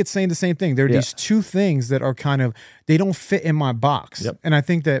 I think it's saying the same thing. There are these two things that are kind of, they don't fit in my box. Yep. And I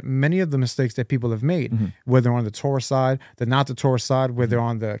think that many of the mistakes that people have made, whether on the Torah side, the not the Torah side, whether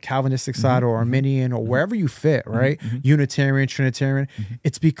on the Calvinistic side or Arminian or wherever you fit, right? Unitarian, Trinitarian,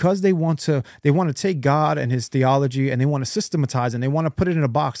 it's because they want to take God and his theology and they want to systematize and they want to put it in a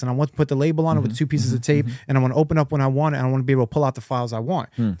box, and I want to put the label on it with two pieces of tape, and I want to open up when I want it, and I want to be able to pull out the files I want.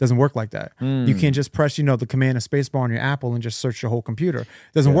 Doesn't work like that. You can't just press, the command and space bar on your Apple and just search your whole computer.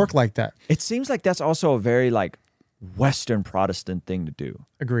 Doesn't work like that. It seems like that's also a very like Western Protestant thing to do.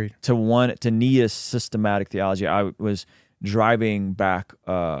 Agreed. To need a systematic theology. I was driving back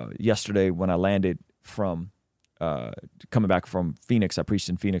yesterday when I landed from coming back from Phoenix. I preached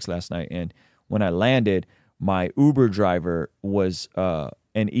in Phoenix last night, and when I landed, my Uber driver was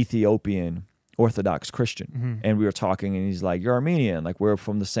an Ethiopian Orthodox Christian, and we were talking, and he's like, "You're Armenian, like we're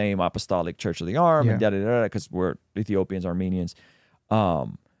from the same Apostolic Church of the Arm, and because we're Ethiopians, Armenians, a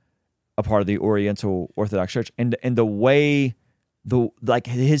part of the Oriental Orthodox Church." And the way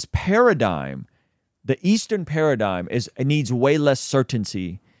his paradigm, the Eastern paradigm, it needs way less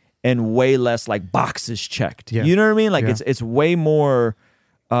certainty and way less like boxes checked. You know what I mean? Like it's way more.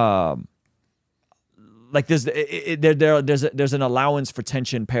 Like there's an allowance for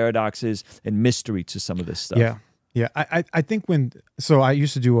tension, paradoxes, and mystery to some of this stuff. Yeah. I think I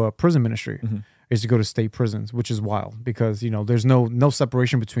used to do a prison ministry. I used to go to state prisons, which is wild because there's no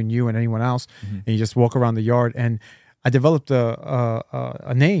separation between you and anyone else, and you just walk around the yard. And I developed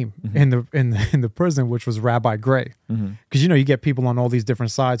a name in the prison, which was Rabbi Gray, because you get people on all these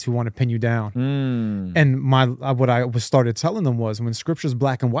different sides who want to pin you down. And what I started telling them was, when Scripture's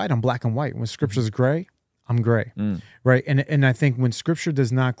black and white, I'm black and white. When Scripture's gray, I'm gray, right? And I think when Scripture does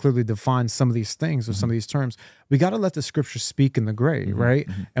not clearly define some of these things or some of these terms, we got to let the Scripture speak in the gray, right?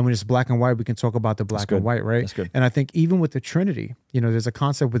 And when it's black and white, we can talk about the black and white, right? That's good. And I think even with the Trinity, there's a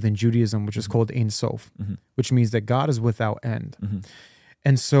concept within Judaism which is called Ein Sof, which means that God is without end.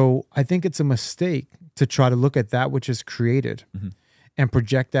 And so I think it's a mistake to try to look at that which is created and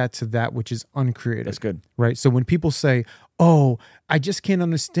project that to that which is uncreated. That's good. Right? So when people say, "Oh, I just can't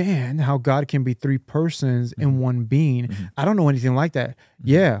understand how God can be three persons in one being," I don't know anything like that.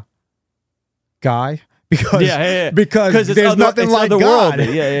 Yeah, guy. Because there's nothing like God.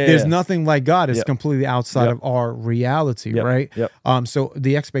 There's nothing like God. It's completely outside of our reality, right? So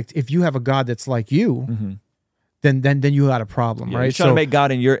if you have a God that's like you, then you got a problem, right? You're trying to make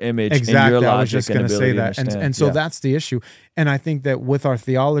God in your image, exactly. in your logic, I was just going to say that, and so that's the issue. And I think that with our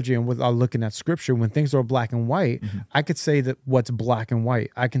theology and with our looking at Scripture, when things are black and white, I could say that what's black and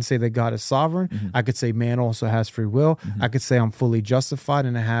white. I can say that God is sovereign. I could say man also has free will. I could say I'm fully justified,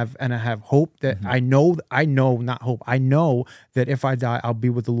 and I have hope that I know that if I die, I'll be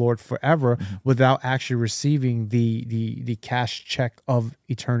with the Lord forever, without actually receiving the cash check of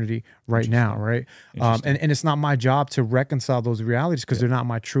eternity right now, right? And it's not my job to reconcile those realities because they're not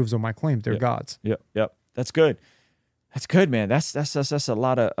my truths or my claims. They're God's. Yep. That's good. That's good, man. That's a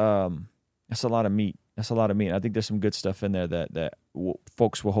lot of meat. That's a lot of meat. I think there's some good stuff in there that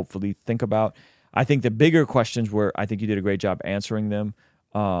folks will hopefully think about. I think the bigger questions I think you did a great job answering them.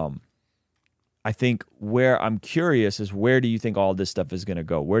 I think where I'm curious is, where do you think all this stuff is going to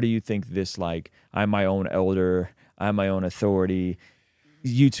go? Where do you think this, like, I'm my own elder, I'm my own authority,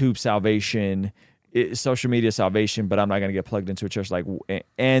 YouTube salvation, social media salvation, but I'm not going to get plugged into a church,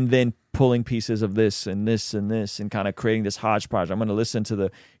 and then pulling pieces of this and this and this and kind of creating this hodgepodge. I'm going to listen to the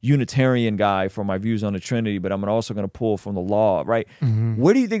Unitarian guy for my views on the Trinity, but I'm also going to pull from the law, right?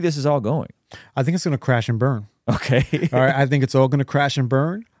 Where do you think this is all going? I think it's going to crash and burn. Okay. All right. I think it's all going to crash and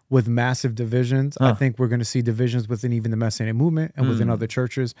burn with massive divisions. I think we're going to see divisions within even the Messianic movement and within other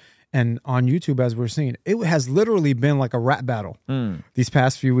churches. And on YouTube, as we're seeing, it has literally been like a rap battle these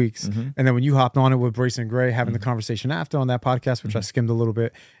past few weeks. And then when you hopped on it with Brace and Gray, having the conversation after on that podcast, which I skimmed a little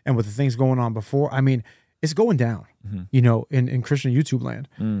bit, and with the things going on before, I mean, it's going down, in Christian YouTube land.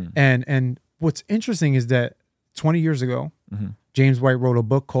 And what's interesting is that 20 years ago, James White wrote a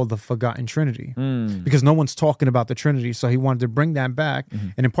book called The Forgotten Trinity because no one's talking about the Trinity. So he wanted to bring that back.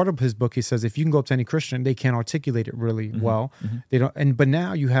 And in part of his book, he says, if you can go up to any Christian, they can't articulate it really well. They don't. But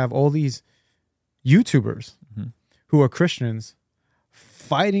now you have all these YouTubers who are Christians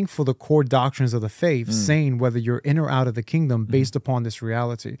fighting for the core doctrines of the faith, saying whether you're in or out of the kingdom based upon this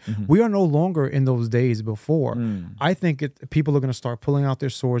reality. We are no longer in those days before. I think people are going to start pulling out their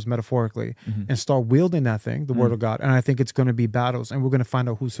swords metaphorically and start wielding that thing, the word of God. And I think it's going to be battles, and we're going to find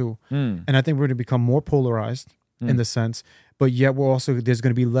out who's who. And I think we're going to become more polarized in the sense, but yet there's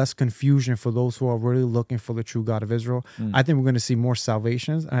going to be less confusion for those who are really looking for the true God of Israel. I think we're going to see more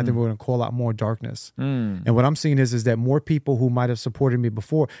salvations, and I think we're going to call out more darkness. And what I'm seeing is that more people who might have supported me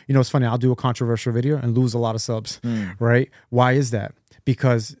before, it's funny, I'll do a controversial video and lose a lot of subs, right? Why is that?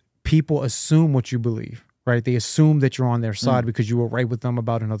 Because people assume what you believe. Right? They assume that you're on their side because you were right with them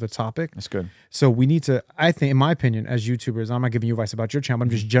about another topic. That's good. So we need to, I think, in my opinion, as YouTubers, I'm not giving you advice about your channel, but I'm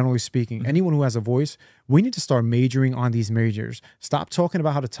just generally speaking, anyone who has a voice, we need to start majoring on these majors. Stop talking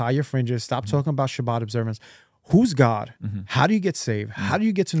about how to tie your fringes. Stop talking about Shabbat observance. Who's God? How do you get saved? How do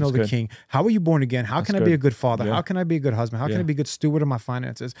you get to know the King? How are you born again? How can I be a good father? How can I be a good husband? How can I be a good steward of my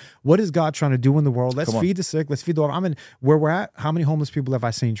finances? What is God trying to do in the world? Let's feed the sick. Let's feed the orphan. Where we're at, how many homeless people have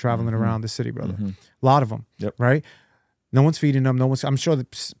I seen traveling around the city, brother? A lot of them, right? No one's feeding them. I'm sure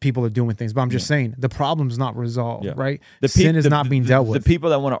that people are doing things, but I'm just saying the problem's not resolved, right? Sin is not being dealt with. The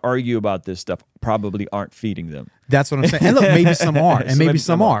people that want to argue about this stuff probably aren't feeding them. That's what I'm saying. And look, maybe some are, and maybe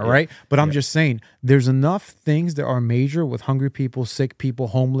some are, right? But I'm just saying there's enough things that are major with hungry people, sick people,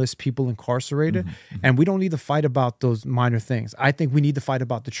 homeless people, incarcerated, and we don't need to fight about those minor things. I think we need to fight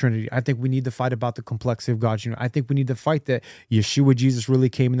about the Trinity. I think we need to fight about the complexity of God's unity. I think we need to fight that Yeshua, Jesus, really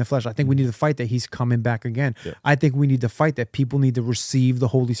came in the flesh. I think we need to fight that he's coming back again. I think we need to fight that people need to receive the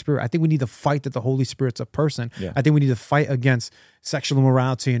Holy Spirit. I think we need to fight that the Holy Spirit's a person. I think we need to fight against sexual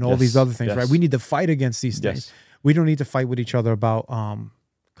immorality and all these other things, right? We need to fight against these things. We don't need to fight with each other about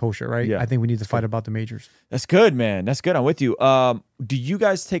kosher, right? I think we need to fight about the majors. That's good, man. That's good. I'm with you. Do you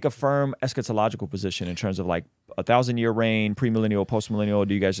guys take a firm eschatological position in terms of like 1,000-year reign, premillennial, postmillennial, or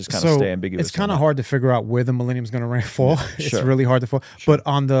do you guys just kind of stay ambiguous? It's kind of hard to figure out where the millennium is going to fall. It's really hard to fall. But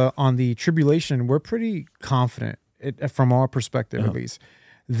on the tribulation, we're pretty confident, from our perspective at least,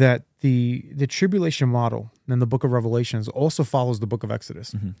 that the tribulation model in the book of Revelations also follows the book of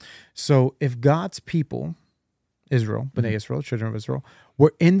Exodus. So if God's people, Israel, B'nai Israel, children of Israel,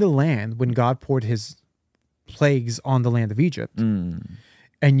 were in the land when God poured his plagues on the land of Egypt, and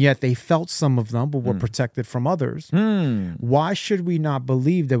yet they felt some of them but were protected from others, why should we not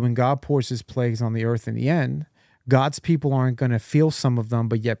believe that when God pours his plagues on the earth in the end, God's people aren't going to feel some of them,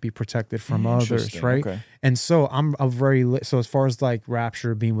 but yet be protected from others, right? Okay. And so so as far as like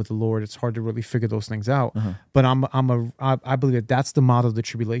rapture, being with the Lord, it's hard to really figure those things out. But I believe that that's the model of the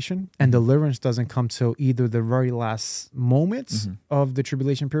tribulation, and deliverance doesn't come till either the very last moments of the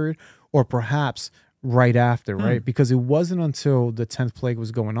tribulation period, or perhaps right after, right? Because it wasn't until the 10th plague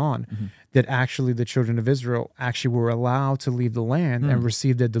was going on that actually the children of Israel actually were allowed to leave the land and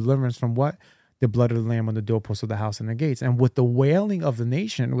receive their deliverance from what? The blood of the Lamb on the doorposts of the house and the gates. And with the wailing of the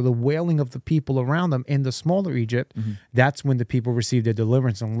nation, with the wailing of the people around them in the smaller Egypt, that's when the people received their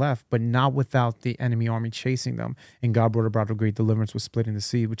deliverance and left, but not without the enemy army chasing them. And God brought about a great deliverance with splitting the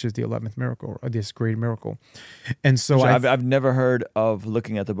sea, which is the 11th miracle, or this great miracle. And so I've never heard of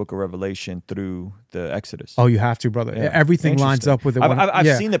looking at the book of Revelation through the Exodus. Oh, you have to, brother. Yeah. Everything lines up with it.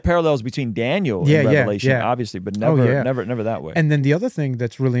 I've seen the parallels between Daniel and Revelation, obviously, but never that way. And then the other thing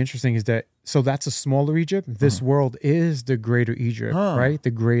that's really interesting is that, so that's a smaller Egypt. This world is the greater Egypt, right?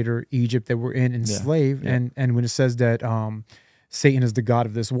 The greater Egypt that we're in, enslaved. And when it says that Satan is the god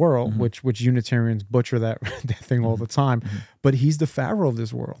of this world, which Unitarians butcher that thing all the time, but he's the Pharaoh of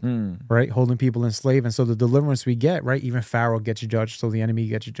this world, right? Holding people enslaved. And so the deliverance we get, right? Even Pharaoh gets judged, so the enemy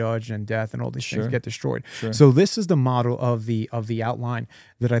gets judged, and death and all these things get destroyed. So this is the model of the outline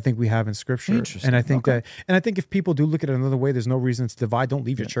that I think we have in Scripture. And I think I think if people do look at it another way, there's no reason to divide. Don't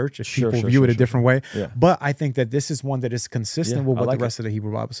leave your church if people view it a different way. But I think that this is one that is consistent with what the rest of the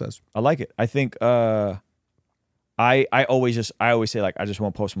Hebrew Bible says. I like it. I think I always say, like, I just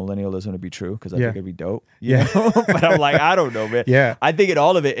want postmillennialism to be true because I think it'd be dope. You know? But I'm like, I don't know, man. I think in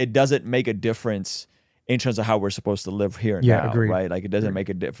all of it, it doesn't make a difference in terms of how we're supposed to live here and now, right? Like, it doesn't make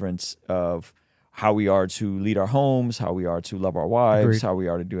a difference of how we are to lead our homes, how we are to love our wives, how we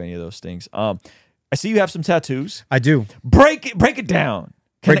are to do any of those things. I see you have some tattoos. I do. Break it down.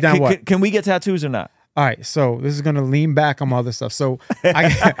 Can we get tattoos or not? All right, so this is gonna lean back on my other stuff. So no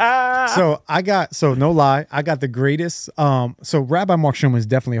lie, I got the greatest. So Rabbi Mark Schumann is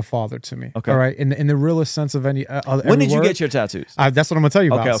definitely a father to me. Okay, all right, in the realest sense of any. When did you get your tattoos? That's what I'm gonna tell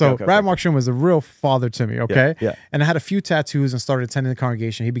you about. Rabbi Mark Schumann was a real father to me. Okay, yeah. And I had a few tattoos and started attending the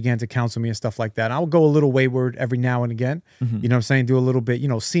congregation. He began to counsel me and stuff like that. And I would go a little wayward every now and again. You know what I'm saying? Do a little bit,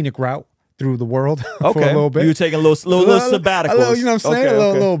 scenic route through the world for a little bit. You were taking a little sabbaticals. You know what I'm saying?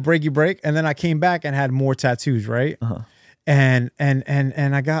 A little breaky break. And then I came back and had more tattoos, right? and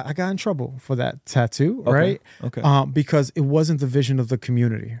I got in trouble for that tattoo, right? Okay. Because it wasn't the vision of the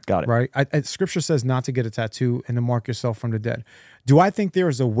community. Got it. Right. Scripture says not to get a tattoo and to mark yourself from the dead. Do I think there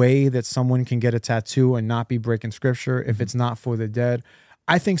is a way that someone can get a tattoo and not be breaking scripture if it's not for the dead?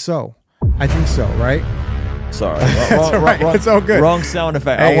 I think so. Right. Sorry, It's all good. Wrong sound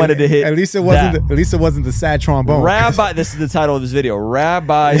effect. Hey, I wanted to hit. At least it wasn't the sad trombone. Rabbi, this is the title of this video.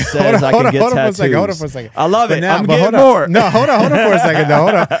 Rabbi says I can get tattoos. Hold on for a second. I love it. I'm but getting more. No, hold on for a second. No,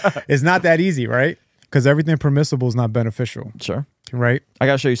 hold on. It's not that easy, right? Because everything permissible is not beneficial. Sure. Right. I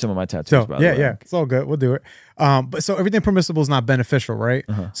gotta show you some of my tattoos. So by the way. yeah, it's all good. We'll do it. But so everything permissible is not beneficial, right?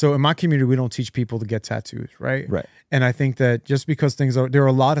 So in my community, we don't teach people to get tattoos, right? Right. And I think that just because there are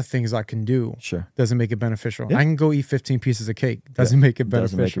a lot of things I can do, Sure, doesn't make it beneficial. Yeah. I can go eat 15 pieces of cake, doesn't make it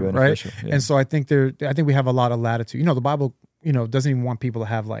beneficial, right? Yeah. And so I think we have a lot of latitude. The Bible, doesn't even want people to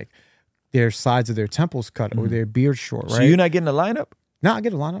have like their sides of their temples cut or their beard short, right? So you're not getting a lineup? No, I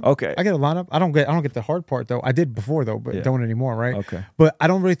get a lineup. Okay. I get a lineup. I don't get the hard part though. I did before though, but don't anymore, right? Okay. But I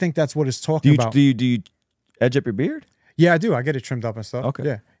don't really think that's what it's talking about. Do you edge up your beard? Yeah, I do. I get it trimmed up and stuff.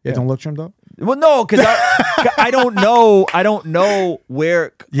 Okay. Yeah. Don't look trimmed up. Well, no, because I don't know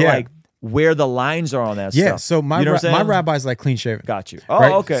where where the lines are on that stuff. Yeah. So my rabbi's like clean shaven. Got you. Oh,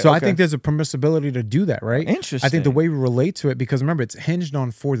 right? okay. So I think there's a permissibility to do that, right? Interesting. I think the way we relate to it, because remember, it's hinged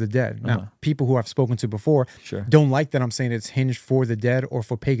on for the dead. Now, people who I've spoken to before don't like that I'm saying it's hinged for the dead or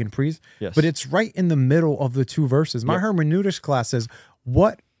for pagan priests. Yes. But it's right in the middle of the two verses. My hermeneutics class says,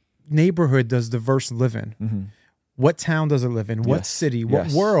 what neighborhood does the verse live in? Mm-hmm. What town does it live in? What city?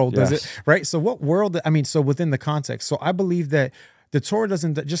 What world does it? Right. So what world? So within the context. So I believe that the Torah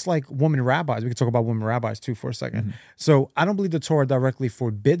doesn't, just like women rabbis, we can talk about women rabbis too for a second. So I don't believe the Torah directly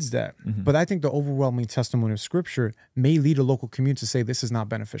forbids that, but I think the overwhelming testimony of Scripture may lead a local community to say this is not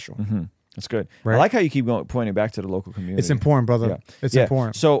beneficial. That's good. Right? I like how you keep pointing back to the local community. It's important, brother. Yeah. It's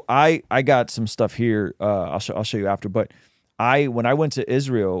important. So I got some stuff here. I'll show you after. But when I went to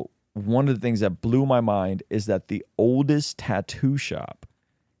Israel, one of the things that blew my mind is that the oldest tattoo shop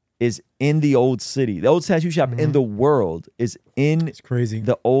is in the old city. The oldest tattoo shop in the world is in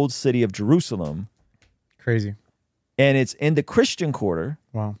the old city of Jerusalem. Crazy. And it's in the Christian quarter.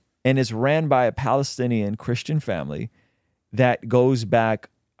 Wow. And it's ran by a Palestinian Christian family that goes back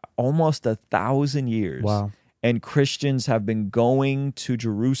almost 1,000 years. Wow. And Christians have been going to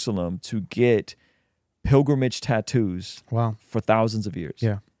Jerusalem to get pilgrimage tattoos for thousands of years.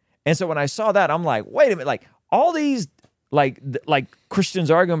 Yeah. And so when I saw that, I'm like, wait a minute, like all these like Christians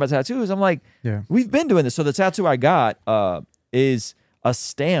arguing about tattoos, I'm like, we've been doing this. So the tattoo I got is a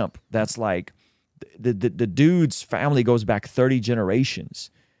stamp that's like the dude's family goes back 30 generations.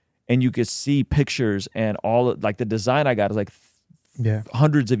 And you could see pictures and all like the design I got is like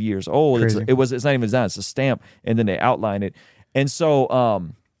hundreds of years old. It's not even design, it's a stamp, and then they outline it. And so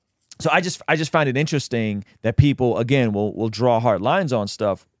I just find it interesting that people again will draw hard lines on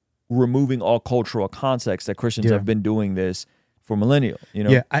stuff, removing all cultural context that Christians have been doing this for millennia.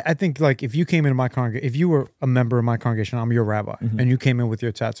 Yeah, I think like if you came into my congregation, if you were a member of my congregation, I'm your rabbi, and you came in with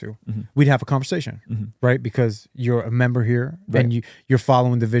your tattoo, we'd have a conversation, right? Because you're a member here, and you're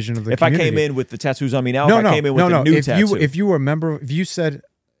following the vision of the community. I came in with the tattoos on me now, I came in with a new tattoo. If you were a member, if you said,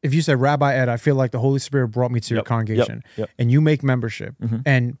 Rabbi Ed, I feel like the Holy Spirit brought me to your congregation, and you make membership,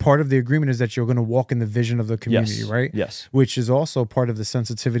 and part of the agreement is that you're going to walk in the vision of the community, right? Yes. Which is also part of the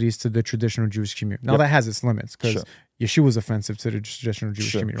sensitivities to the traditional Jewish community. Now that has its limits because Yeshua was offensive to the traditional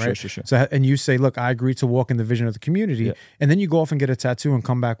Jewish community, right? Sure. So, and you say, look, I agree to walk in the vision of the community, and then you go off and get a tattoo and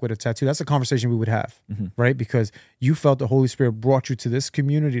come back with a tattoo. That's a conversation we would have, right? Because you felt the Holy Spirit brought you to this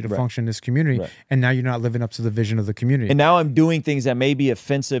community to function in this community, and now you're not living up to the vision of the community. And now I'm doing things that may be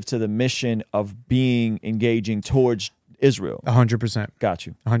offensive to the mission of being engaging towards Israel. 100%. Got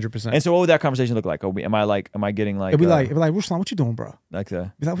you. 100%. And so what would that conversation look like? Am I getting like... It'd be like, Ruslan, what you doing, bro? Like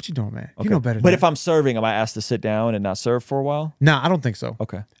the... Be like, what you doing, man? Okay. You know better than But that. if I'm serving, am I asked to sit down and not serve for a while? Nah, I don't think so.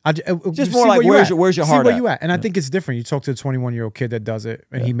 Okay. Just more like, where's your heart See where you at. And I think it's different. You talk to a 21-year-old kid that does it,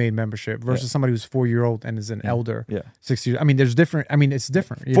 and he made membership, versus somebody who's 4-year-old and is an elder. 6 years. I mean, it's different.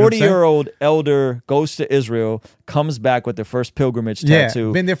 40-year-old elder goes to Israel, comes back with their first pilgrimage tattoo.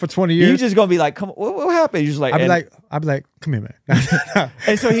 Yeah, been there for 20 years. You're just going to be like, come on, what happened? You're just like... I'd be like, come here, man.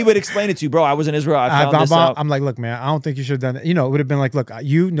 And so he would explain it to you, bro. I was in Israel. I found this out. I'm like, look, man, I don't think you should have done it. It would have been like, look,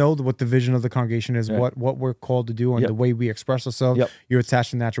 you know what the vision of the congregation is, what we're called to do, and the way we express ourselves. You're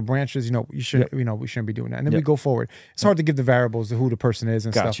attached to natural branches. We shouldn't be doing that. And then we go forward. It's hard to give the variables of who the person is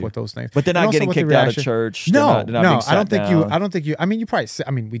and stuff with those things. But they're not getting kicked out of church. No, I don't think you. I mean, you probably.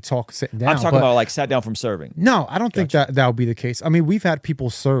 We talk sitting down. I'm talking about like sat down from serving. No, I don't think that would be the case. I mean, we've had people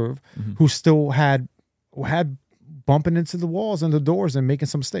serve who still had bumping into the walls and the doors and making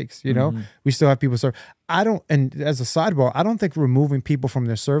some mistakes. You know, we still have people serve. And as a sidebar, I don't think removing people from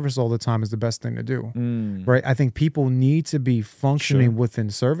their service all the time is the best thing to do. Right? I think people need to be functioning within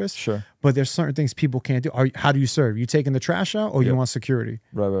service. Sure. But there's certain things people can't do. How do you serve? You taking the trash out, or you want security?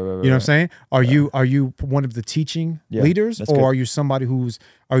 Right. You know what I'm saying? Are you one of the teaching leaders, or good. are you somebody who's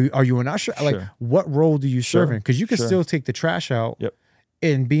are you an usher? Like, what role do you serve in? Because you can still take the trash out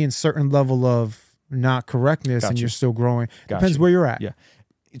and be in certain level of not correctness, and you're still growing. Depends where you're at. Yeah.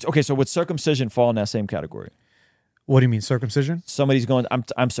 Okay. So would circumcision fall in that same category? What do you mean circumcision? Somebody's going.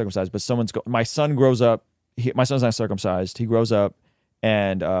 I'm circumcised, but my son grows up. My son's not circumcised. He grows up.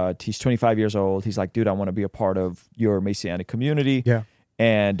 And he's 25 years old. He's like, dude, I want to be a part of your Messianic community. Yeah.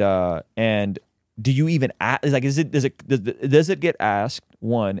 And do you even ask? Like, does it get asked?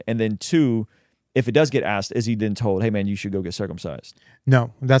 One, and then two, if it does get asked, is he then told, hey man, you should go get circumcised?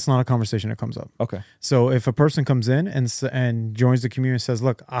 No, that's not a conversation that comes up. Okay. So if a person comes in and joins the community and says,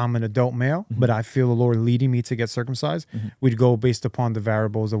 look, I'm an adult male, but I feel the Lord leading me to get circumcised, we'd go based upon the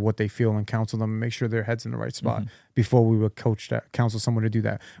variables of what they feel and counsel them and make sure their head's in the right spot before we would counsel someone to do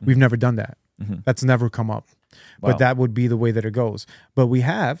that. We've never done that. That's never come up. But that would be the way that it goes. But we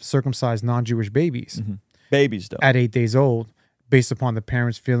have circumcised non-Jewish babies. Babies, though. At 8 days old, based upon the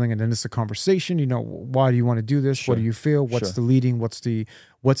parents' feeling, and then it's a conversation. You know, why do you want to do this? Sure. What do you feel? What's the leading? What's the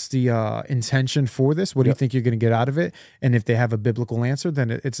intention for this? What do you think you're going to get out of it? And if they have a biblical answer,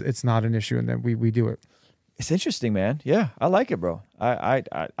 then it's not an issue, and then we do it. It's interesting, man. Yeah, I like it, bro. I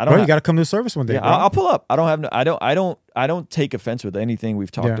don't. Bro, you got to come to the service one day. Yeah, bro. I'll pull up. I don't take offense with anything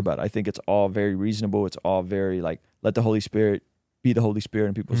we've talked about. I think it's all very reasonable. It's all very like, let the Holy Spirit be the Holy Spirit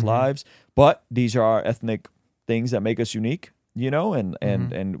in people's lives. But these are our ethnic things that make us unique. You know,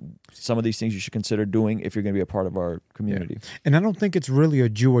 and some of these things you should consider doing if you're going to be a part of our community. Yeah. And I don't think it's really a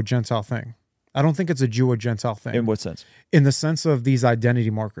Jew or Gentile thing. I don't think it's a Jew or Gentile thing. In what sense? In the sense of these identity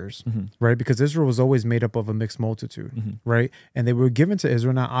markers, right? Because Israel was always made up of a mixed multitude, right? And they were given to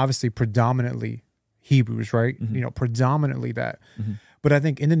Israel, now obviously predominantly Hebrews, right? You know, predominantly that. But I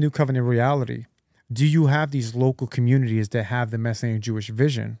think in the New Covenant reality, do you have these local communities that have the Messianic Jewish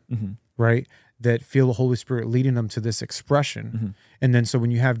vision, right? That feel the Holy Spirit leading them to this expression. And then so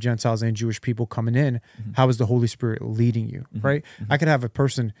when you have Gentiles and Jewish people coming in, how is the Holy Spirit leading you, right? I could have a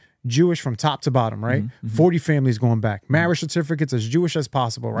person Jewish from top to bottom, right? 40 families going back, marriage certificates as Jewish as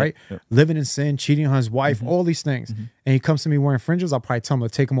possible, right? Living in sin, cheating on his wife, all these things. And he comes to me wearing fringes, I'll probably tell him to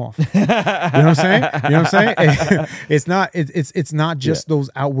take them off. You know what I'm saying? You know what I'm saying? It's not just those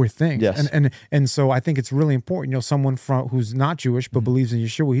outward things. Yes. And so I think it's really important, you know, someone who's not Jewish but believes in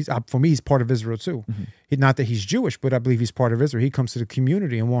Yeshua, for me, he's part of Israel too. Not that he's Jewish, but I believe he's part of Israel. He comes to the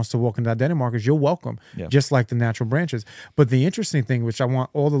community and wants to walk into identity markers. You're welcome, just like the natural branches. But the interesting thing, which I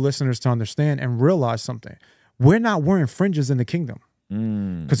want all the listeners to understand and realize something, we're not wearing fringes in the kingdom.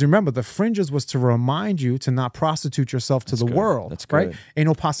 Because remember, the fringes was to remind you to not prostitute yourself to the world. That's right? Ain't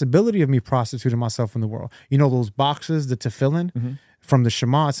no possibility of me prostituting myself in the world. You know those boxes, the tefillin? From the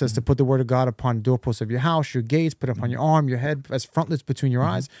Shema, it says to put the word of God upon the doorposts of your house, your gates, put it upon your arm, your head, as frontlets between your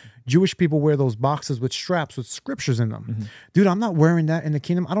eyes. Jewish people wear those boxes with straps with scriptures in them. Dude, I'm not wearing that in the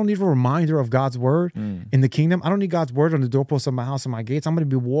kingdom. I don't need a reminder of God's word in the kingdom. I don't need God's word on the doorposts of my house and my gates. I'm going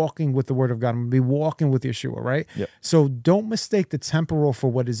to be walking with the word of God. I'm going to be walking with Yeshua, right? So don't mistake the temporal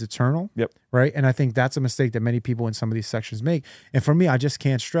for what is eternal, right? And I think that's a mistake that many people in some of these sections make. And for me, I just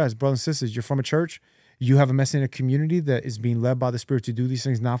can't stress, brothers and sisters, you're from a church, you have a Messianic community that is being led by the Spirit to do these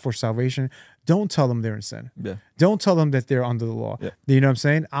things now for salvation. Don't tell them they're in sin. Don't tell them that they're under the law. You know what I'm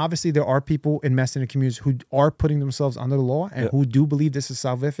saying? Obviously, there are people in Messianic communities who are putting themselves under the law and who do believe this is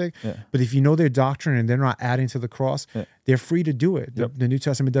salvific. But if you know their doctrine and they're not adding to the cross, they're free to do it. The New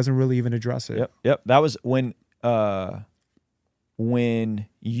Testament doesn't really even address it. That was when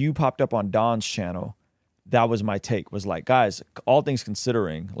you popped up on Don's channel. That was my take, was like, guys, all things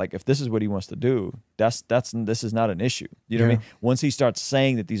considering, like if this is what he wants to do, this is not an issue. You know what I mean? Once he starts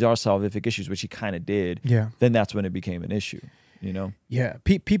saying that these are salvific issues, which he kind of did, then that's when it became an issue, you know? Yeah.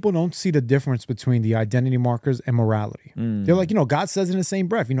 People don't see the difference between the identity markers and morality. They're like, you know, God says in the same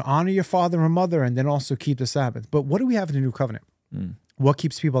breath, you know, honor your father and mother and then also keep the Sabbath. But what do we have in the New Covenant? What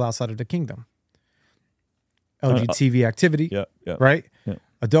keeps people outside of the kingdom? LGTV activity, right?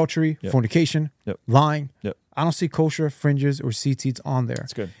 Adultery, fornication, lying. I don't see kosher, fringes, or CTs on there.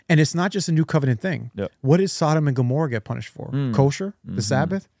 That's good. And it's not just a New Covenant thing. What did Sodom and Gomorrah get punished for? Kosher, the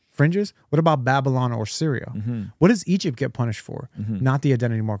Sabbath, fringes? What about Babylon or Syria? What does Egypt get punished for? Not the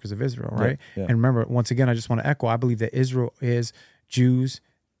identity markers of Israel, right? And remember, once again, I just want to echo, I believe that Israel is Jews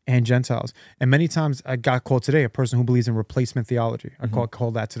and Gentiles. And many times I got called today a person who believes in replacement theology. I call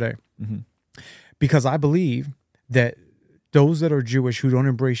that today. Because I believe that those that are Jewish who don't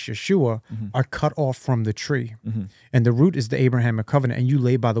embrace Yeshua are cut off from the tree. And the root is the Abrahamic covenant, and you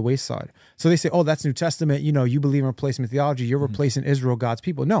lay by the wayside. So they say, oh, that's New Testament. You know, you believe in replacement theology. You're replacing Israel, God's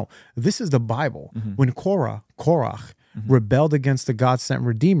people. No, this is the Bible. When Korach rebelled against the God-sent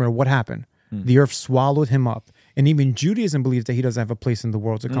Redeemer, what happened? The earth swallowed him up. And even Judaism believes that he doesn't have a place in the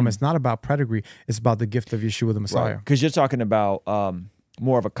world to come. It's not about pedigree. It's about the gift of Yeshua the Messiah. Because you're talking about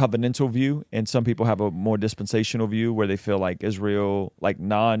more of a covenantal view, and some people have a more dispensational view where they feel like Israel, like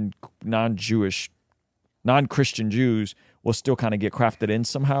non-Jewish, non-Christian Jews will still kind of get crafted in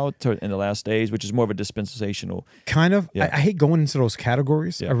somehow in the last days, which is more of a dispensational. Kind of. Yeah. I hate going into those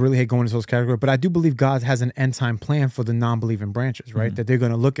categories. Yeah. I really hate going into those categories. But I do believe God has an end time plan for the non-believing branches, right? That they're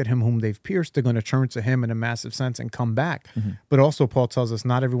going to look at him whom they've pierced. They're going to turn to him in a massive sense and come back. But also Paul tells us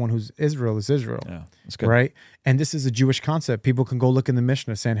not everyone who's Israel is Israel. Yeah, that's good. Right? And this is a Jewish concept. People can go look in the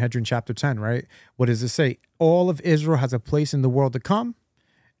Mishnah, Sanhedrin chapter 10, right? What does it say? All of Israel has a place in the world to come.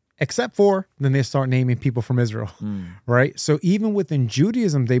 Except for, then they start naming people from Israel, right? So even within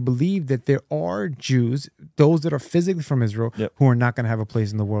Judaism, they believe that there are Jews, those that are physically from Israel, who are not going to have a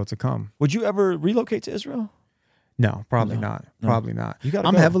place in the world to come. Would you ever relocate to Israel? No, probably not. Probably not.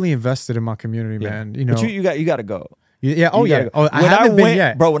 I'm heavily invested in my community, man. You know, but you got to go. Yeah. Oh, yeah. Oh, I haven't been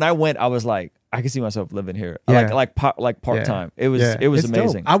yet, bro. When I went, I was like, I can see myself living here, like part time. It was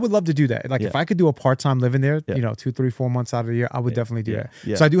amazing. Dope. I would love to do that. Like if I could do a part time living there, 2, 3, 4 months out of the year, I would definitely do that.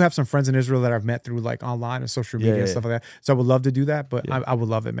 Yeah. So I do have some friends in Israel that I've met through like online and social media and stuff like that. So I would love to do that, but I would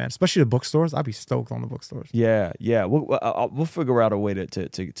love it, man. Especially the bookstores. I'd be stoked on the bookstores. Yeah. We'll figure out a way to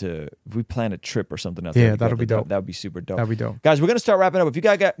if we plan a trip or something. That'll be dope. That would be super dope. That'd be dope, guys. We're gonna start wrapping up. If you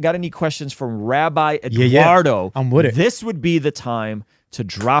guys got any questions from Rabbi Eduardo, I'm with it. This would be the time to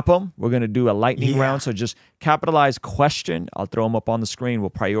drop them. We're going to do a lightning round. So just capitalize question. I'll throw them up on the screen. We'll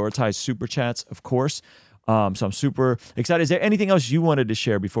prioritize super chats, of course. So I'm super excited. Is there anything else you wanted to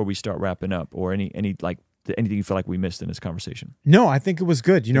share before we start wrapping up, or anything you feel like we missed in this conversation? No, I think it was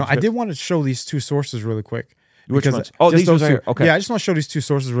good. You know, I did want to show these two sources really quick. Which ones? Oh, these ones are here. Okay. Yeah, I just want to show these two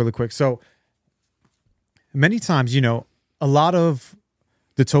sources really quick. So many times, a lot of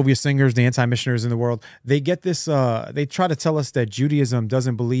the Tovia singers, the anti-missionaries in the world, they get this, they try to tell us that Judaism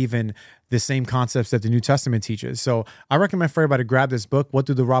doesn't believe in the same concepts that the New Testament teaches. So I recommend for everybody to grab this book, What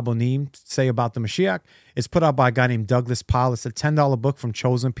Do the Rabbonim Say About the Mashiach? It's put out by a guy named Douglas Powell. It's a $10 book from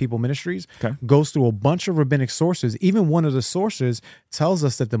Chosen People Ministries. Okay. Goes through a bunch of rabbinic sources. Even one of the sources tells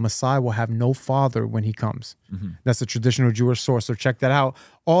us that the Messiah will have no father when he comes. That's a traditional Jewish source, so check that out.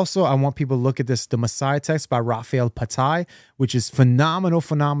 Also, I want people to look at this, The Messiah Text by Raphael Patai, which is phenomenal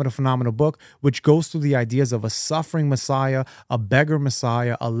book, which goes through the ideas of a suffering Messiah, a beggar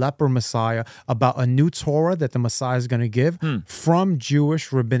Messiah, a leper Messiah, about a new Torah that the Messiah is going to give from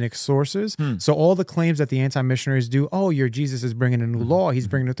Jewish rabbinic sources. So all the claims that the anti-missionaries do, your Jesus is bringing a new law, he's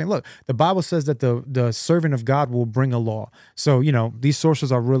bringing a new thing. Look, the Bible says that the servant of God will bring a law. So, these sources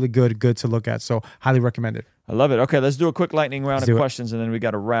are really good to look at. So highly recommend it. I love it. Okay, let's do a quick lightning round of questions, and then we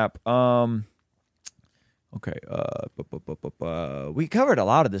got to wrap. Okay. We covered a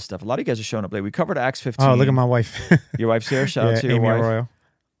lot of this stuff. A lot of you guys are showing up late. We covered Acts 15. Oh, look at my wife. Your wife's here. Shout out to your Amy wife. Arroyo.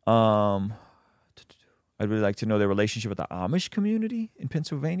 I'd really like to know their relationship with the Amish community in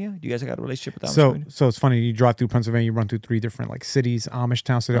Pennsylvania. Do you guys got a relationship with the Amish community? So it's funny. You drive through Pennsylvania, you run through 3 different cities, Amish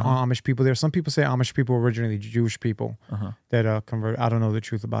towns. So there are Amish people there. Some people say Amish people were originally Jewish people that converted. I don't know the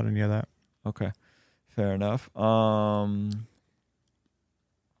truth about any of that. Okay. Fair enough. There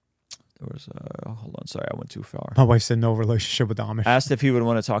was hold on, sorry, I went too far. My wife said no relationship with the Amish. Asked if he would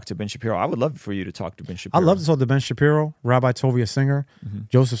want to talk to Ben Shapiro. I would love for you to talk to Ben Shapiro. I'd love to talk to Ben Shapiro, Rabbi Tovia Singer,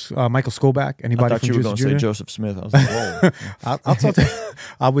 Joseph, Michael Skoback, anybody. I thought from you were going to say Joseph Smith. I was like, whoa. I'll talk to.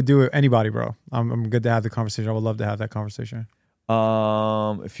 I would do it. Anybody, bro. I'm good to have the conversation. I would love to have that conversation.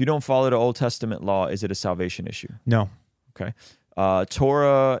 If you don't follow the Old Testament law, is it a salvation issue? No. Okay.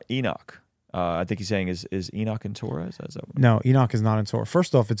 Torah, Enoch. I think he's saying is Enoch in Torah? Is that no, Enoch is not in Torah.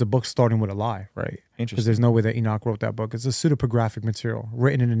 First off, it's a book starting with a lie, right? Interesting. Because there's no way that Enoch wrote that book. It's a pseudepigraphic material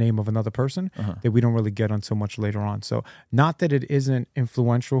written in the name of another person that we don't really get until much later on. So not that it isn't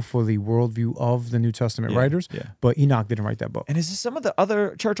influential for the worldview of the New Testament writers, but Enoch didn't write that book. And is this some of the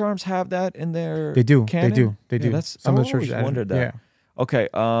other church arms have that in their They do. canon? They do. That's, some I've of the churches always wondered that. Yeah. Okay.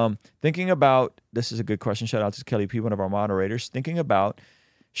 Thinking about, this is a good question. Shout out to Kelly P., one of our moderators. Thinking about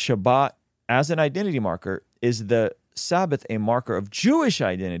Shabbat as an identity marker, is the Sabbath a marker of Jewish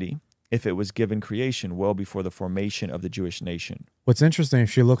identity if it was given creation well before the formation of the Jewish nation? What's interesting,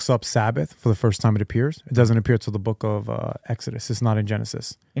 if she looks up Sabbath for the first time it appears, it doesn't appear till the book of Exodus. It's not in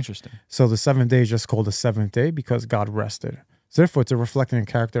Genesis. Interesting. So the 7th day is just called the 7th day because God rested. So therefore, it's a reflecting the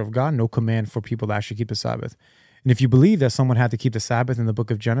character of God, no command for people to actually keep the Sabbath. And if you believe that someone had to keep the Sabbath in the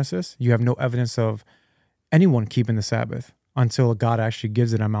book of Genesis, you have no evidence of anyone keeping the Sabbath until God actually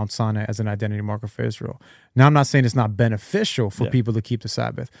gives it on Mount Sinai as an identity marker for Israel. Now, I'm not saying it's not beneficial for people to keep the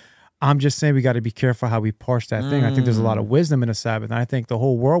Sabbath. I'm just saying we got to be careful how we parse that thing. I think there's a lot of wisdom in the Sabbath. And I think the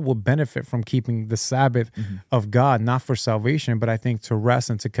whole world will benefit from keeping the Sabbath of God, not for salvation, but I think to rest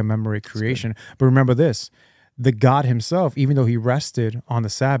and to commemorate creation. But remember this, the God himself, even though he rested on the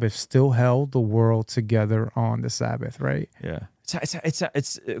Sabbath, still held the world together on the Sabbath, right? Yeah.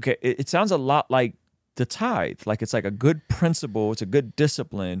 It's okay. It sounds a lot like the tithe. Like it's like a good principle. It's a good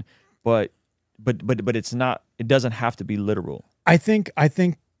discipline, but it's not, it doesn't have to be literal. I think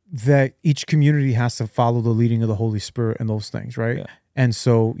that each community has to follow the leading of the Holy Spirit and those things, right? Yeah. And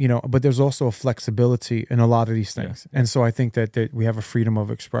so, but there's also a flexibility in a lot of these things. Yeah. And so I think that we have a freedom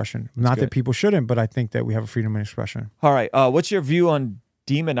of expression. Not that people shouldn't, but I think that we have a freedom of expression. All right. What's your view on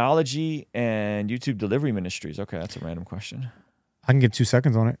demonology and YouTube delivery ministries? Okay, that's a random question. I can give 2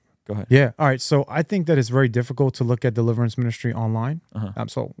 seconds on it. Go ahead. Yeah. All right. So I think that it's very difficult to look at deliverance ministry online.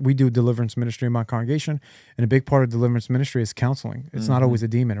 So we do deliverance ministry in my congregation, and a big part of deliverance ministry is counseling. It's not always a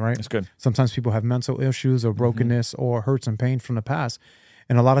demon, right? That's good. Sometimes people have mental issues or brokenness or hurts and pain from the past.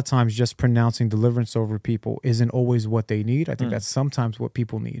 And a lot of times just pronouncing deliverance over people isn't always what they need. I think that's sometimes what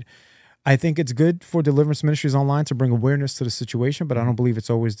people need. I think it's good for deliverance ministries online to bring awareness to the situation, but I don't believe it's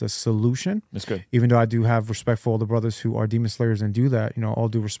always the solution. That's good. Even though I do have respect for all the brothers who are demon slayers and do that, all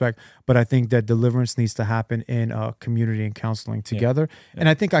due respect. But I think that deliverance needs to happen in community and counseling together. Yeah. And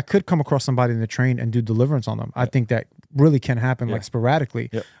I think I could come across somebody in the train and do deliverance on them. I think that really can happen like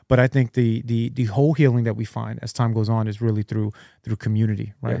sporadically. But I think the whole healing that we find as time goes on is really through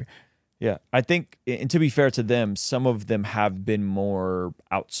community, right? Yeah, I think, and to be fair to them, some of them have been more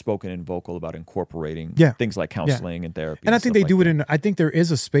outspoken and vocal about incorporating things like counseling and therapy. And I think they do it I think there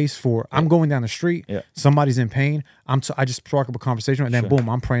is a space for, I'm going down the street, somebody's in pain, I just spark up a conversation, and then boom,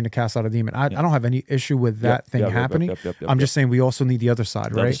 I'm praying to cast out a demon. I don't have any issue with that thing happening. I'm just saying we also need the other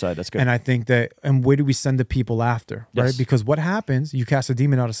side, right? The other side, that's good. And I think that, and where do we send the people after, right? Because what happens, you cast a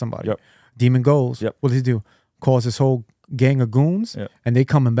demon out of somebody. Demon goes, what does he do? Calls his whole gang of goons, and they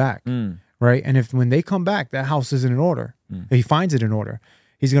coming back, right? And when they come back, that house isn't in order. He finds it in order.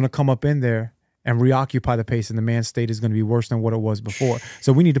 He's going to come up in there and reoccupy the pace, and the man's state is going to be worse than what it was before.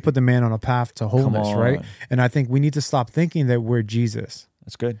 So we need to put the man on a path to wholeness, right? And I think we need to stop thinking that we're Jesus.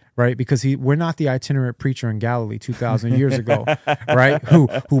 That's good. Right? Because we're not the itinerant preacher in Galilee 2,000 years ago, right?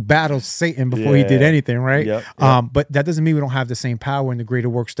 Who battled Satan before he did anything, right? But that doesn't mean we don't have the same power and the greater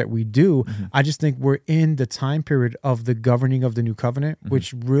works that we do. I just think we're in the time period of the governing of the new covenant,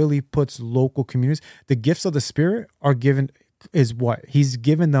 which really puts local communities. The gifts of the Spirit are given, is what? He's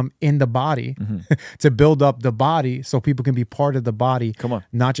given them in the body to build up the body so people can be part of the body. Come on.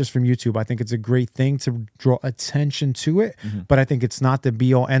 Not just from YouTube. I think it's a great thing to draw attention to it, but I think it's not the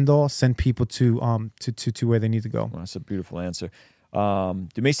be all end all. Send people to where they need to go. Well, that's a beautiful answer.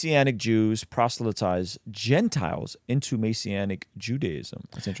 Do Messianic Jews proselytize Gentiles into Messianic Judaism?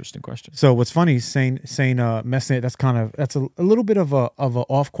 That's an interesting question. So what's funny, saying Messianic, that's a little bit of a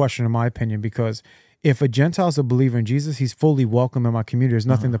off question in my opinion, because if a Gentile is a believer in Jesus, he's fully welcome in my community. There's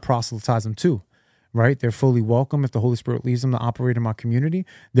nothing to proselytize them to, right? They're fully welcome if the Holy Spirit leads them to operate in my community.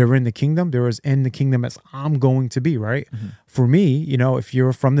 They're in the kingdom. They're as in the kingdom as I'm going to be, right? For me, if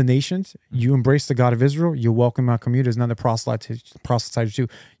you're from the nations, you embrace the God of Israel, you're welcome in my community. There's nothing to proselytize you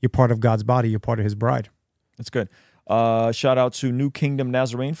to. You're part of God's body. You're part of his bride. That's good. Shout out to New Kingdom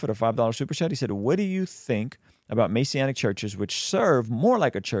Nazarene for the $5 super chat. He said, what do you think about Messianic churches which serve more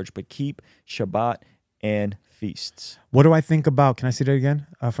like a church but keep Shabbat and feasts? What do I think about, can I say that again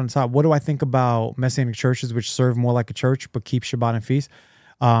from the top? What do I think about Messianic churches which serve more like a church but keep Shabbat and feast?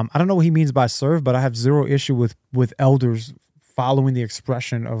 I don't know what he means by serve, but I have zero issue with elders following the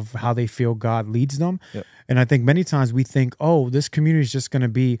expression of how they feel God leads them. And I think many times we think, this community is just going to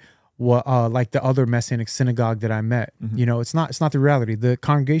be like the other Messianic synagogue that I met. It's not the reality. The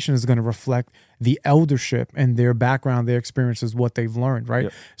congregation is going to reflect the eldership and their background, their experiences, what they've learned,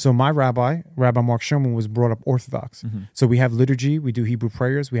 right? So my Rabbi Mark Sherman, was brought up Orthodox. So we have liturgy, we do Hebrew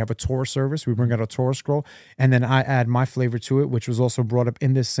prayers, we have a Torah service, we bring out a Torah scroll, and then I add my flavor to it, which was also brought up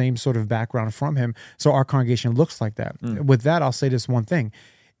in this same sort of background from him. So our congregation looks like that. With that, I'll say this one thing.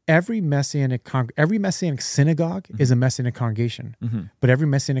 Every Messianic synagogue is a Messianic congregation, but every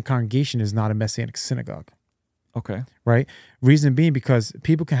Messianic congregation is not a Messianic synagogue. Okay. Right? Reason being because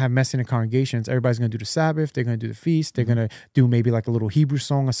people can have Messianic congregations. Everybody's going to do the Sabbath. They're going to do the feast. They're going to do maybe like a little Hebrew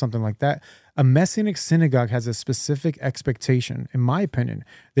song or something like that. A Messianic synagogue has a specific expectation, in my opinion,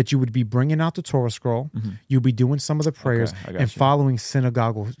 that you would be bringing out the Torah scroll. You'll be doing some of the prayers and following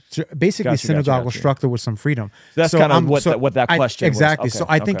synagogal, basically synagogal structure with some freedom. So that's kind of what that question exactly. was. So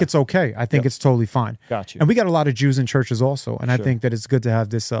I think it's okay. I think it's totally fine. Got you. And we got a lot of Jews in churches also, and I think that it's good to have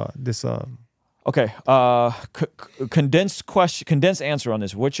this Okay. Condensed answer on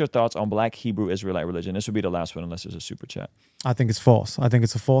this. What's your thoughts on Black Hebrew Israelite religion? This would be the last one unless there's a super chat. I think it's false. I think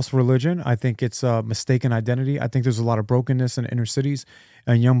it's a false religion. I think it's a mistaken identity. I think there's a lot of brokenness in inner cities,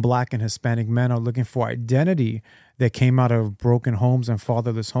 and young Black and Hispanic men are looking for identity that came out of broken homes and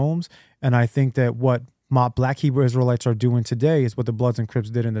fatherless homes. And I think that what Black Hebrew Israelites are doing today is what the Bloods and Crips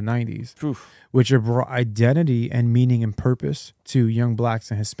did in the 90s, which are brought identity and meaning and purpose to young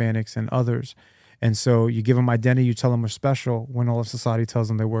Blacks and Hispanics and others. And so you give them identity, you tell them they're special, when all of society tells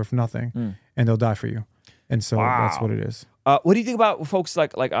them they're worth nothing, and they'll die for you. And so that's what it is. What do you think about folks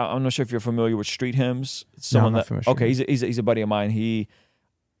like I'm not sure if you're familiar with street hymns? I'm not familiar. Okay, he's a buddy of mine. He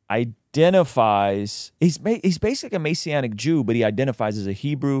identifies he's basically a Messianic Jew, but he identifies as a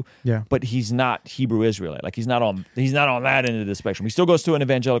Hebrew. Yeah. But he's not Hebrew Israelite. Like he's not on that end of the spectrum. He still goes to an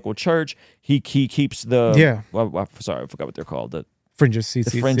evangelical church. He keeps the sorry, I forgot what they're called. The fringes, the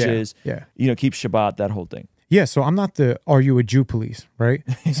fringes. Yeah. Keeps Shabbat, that whole thing. Yeah, so I'm not the "Are you a Jew?" police, right?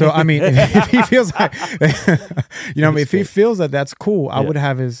 So I mean, if he feels like, if he feels that that's cool, I would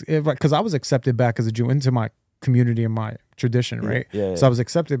have because I was accepted back as a Jew into my community and my tradition, right? So I was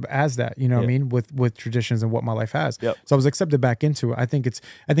accepted as that, what I mean, with traditions and what my life has. So I was accepted back into it. I think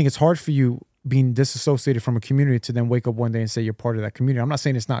it's hard for you being disassociated from a community to then wake up one day and say you're part of that community. I'm not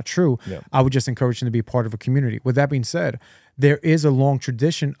saying it's not true. I would just encourage them to be part of a community. With that being said, there is a long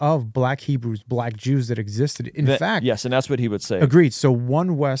tradition of Black Hebrews, Black Jews that existed. In fact, yes, and that's what he would say. Agreed. So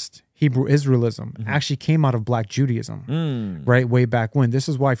One West Hebrew Israelism actually came out of Black Judaism, right? Way back when. This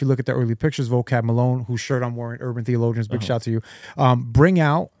is why, if you look at the early pictures, Vocab Malone, whose shirt I'm wearing, Urban Theologians, big shout to you, bring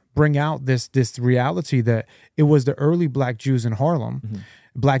out this reality that it was the early Black Jews in Harlem,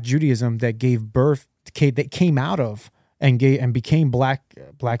 Black Judaism, that gave birth, that came out of and became Black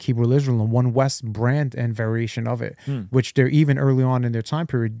Hebrew Israel, and One West brand and variation of it, which they're even early on in their time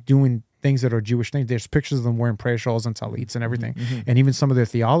period doing things that are Jewish things. There's pictures of them wearing prayer shawls and talits and everything, and even some of their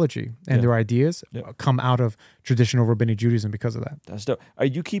theology and their ideas come out of traditional rabbinic Judaism because of that. That's dope. Are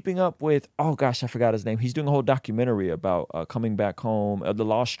you keeping up with? Oh gosh, I forgot his name. He's doing a whole documentary about coming back home, the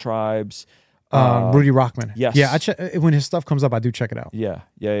Lost Tribes. Rudy Rockman. Yes. Yeah. When his stuff comes up, I do check it out. Yeah.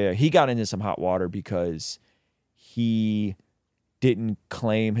 He got into some hot water because he didn't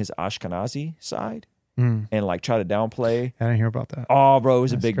claim his Ashkenazi side and try to downplay. I didn't hear about that. Oh, bro, it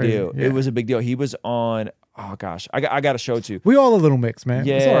was a big crazy. deal. Yeah. It was a big deal. He was on. Oh gosh, I got a show too. We all a little mixed, man.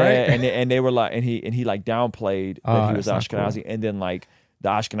 Yeah, it's all right. and they were like, and he downplayed that he was Ashkenazi, cool. And then the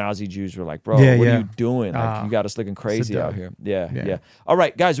Ashkenazi Jews were like, bro, what are you doing? You got us looking crazy out here. Yeah. All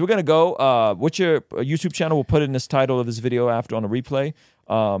right, guys, we're going to go. What's your YouTube channel? We'll put it in this title of this video after on the replay.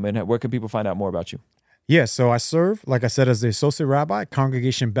 And where can people find out more about you? Yeah, so I serve, like I said, as the associate rabbi,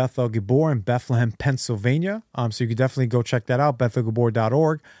 Congregation Beth El Gibor in Bethlehem, Pennsylvania. So you can definitely go check that out,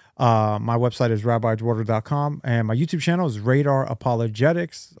 bethelgibor.org. My website is rabbiedwarder.com, and my YouTube channel is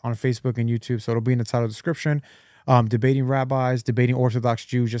RadarApologetics on Facebook and YouTube. So it'll be in the title description. Debating rabbis, debating Orthodox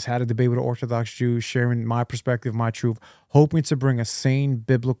Jews. Just had a debate with an Orthodox Jew, sharing my perspective, my truth, hoping to bring a sane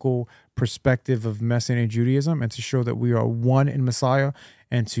biblical perspective of Messianic Judaism and to show that we are one in Messiah,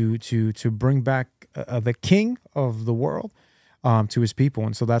 and to bring back the King of the world to his people.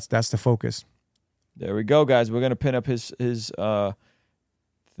 And so that's the focus. There we go, guys. We're gonna pin up his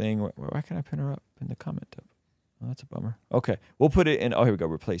thing. Why can't I pin her up in the comment tab? Oh, that's a bummer. Okay, we'll put it in. Oh, here we go.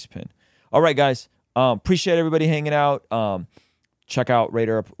 Replace pin. All right, guys. Appreciate everybody hanging out. Check out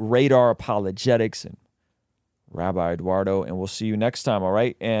Radar Apologetics and Rabbi Eduardo, and we'll see you next time. All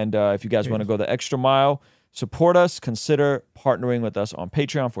right. And if you guys want to go the extra mile, support us, consider partnering with us on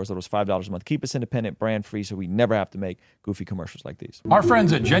Patreon for as little as $5 a month. Keep us independent, brand free, so we never have to make goofy commercials like these. Our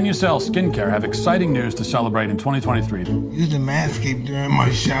friends at Genucel Skincare have exciting news to celebrate in 2023. Using Manscaped during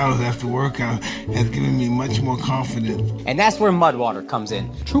my showers after workout has given me much more confidence. And that's where Mud Water comes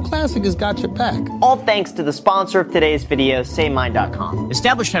in. True Classic has got your back. All thanks to the sponsor of today's video, SaveMine.com.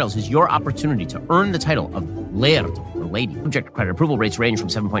 Established Titles is your opportunity to earn the title of Laird or Lady. Subject to credit approval, rates range from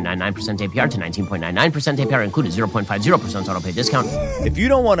 7.99% APR to 19.99% APR, included 0.50% auto pay discount. If you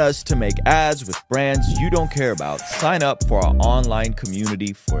don't want us to make ads with brands you don't care about, sign up for our online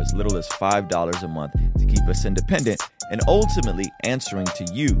community for as little as $5 a month to keep us independent and ultimately answering to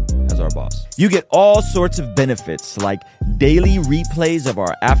you as our boss. You get all sorts of benefits like daily replays of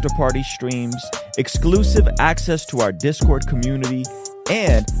our after party streams, exclusive access to our Discord community,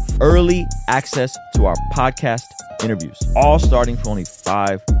 and early access to our podcast interviews, all starting for only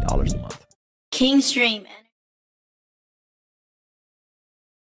 $5 a month. King streaming.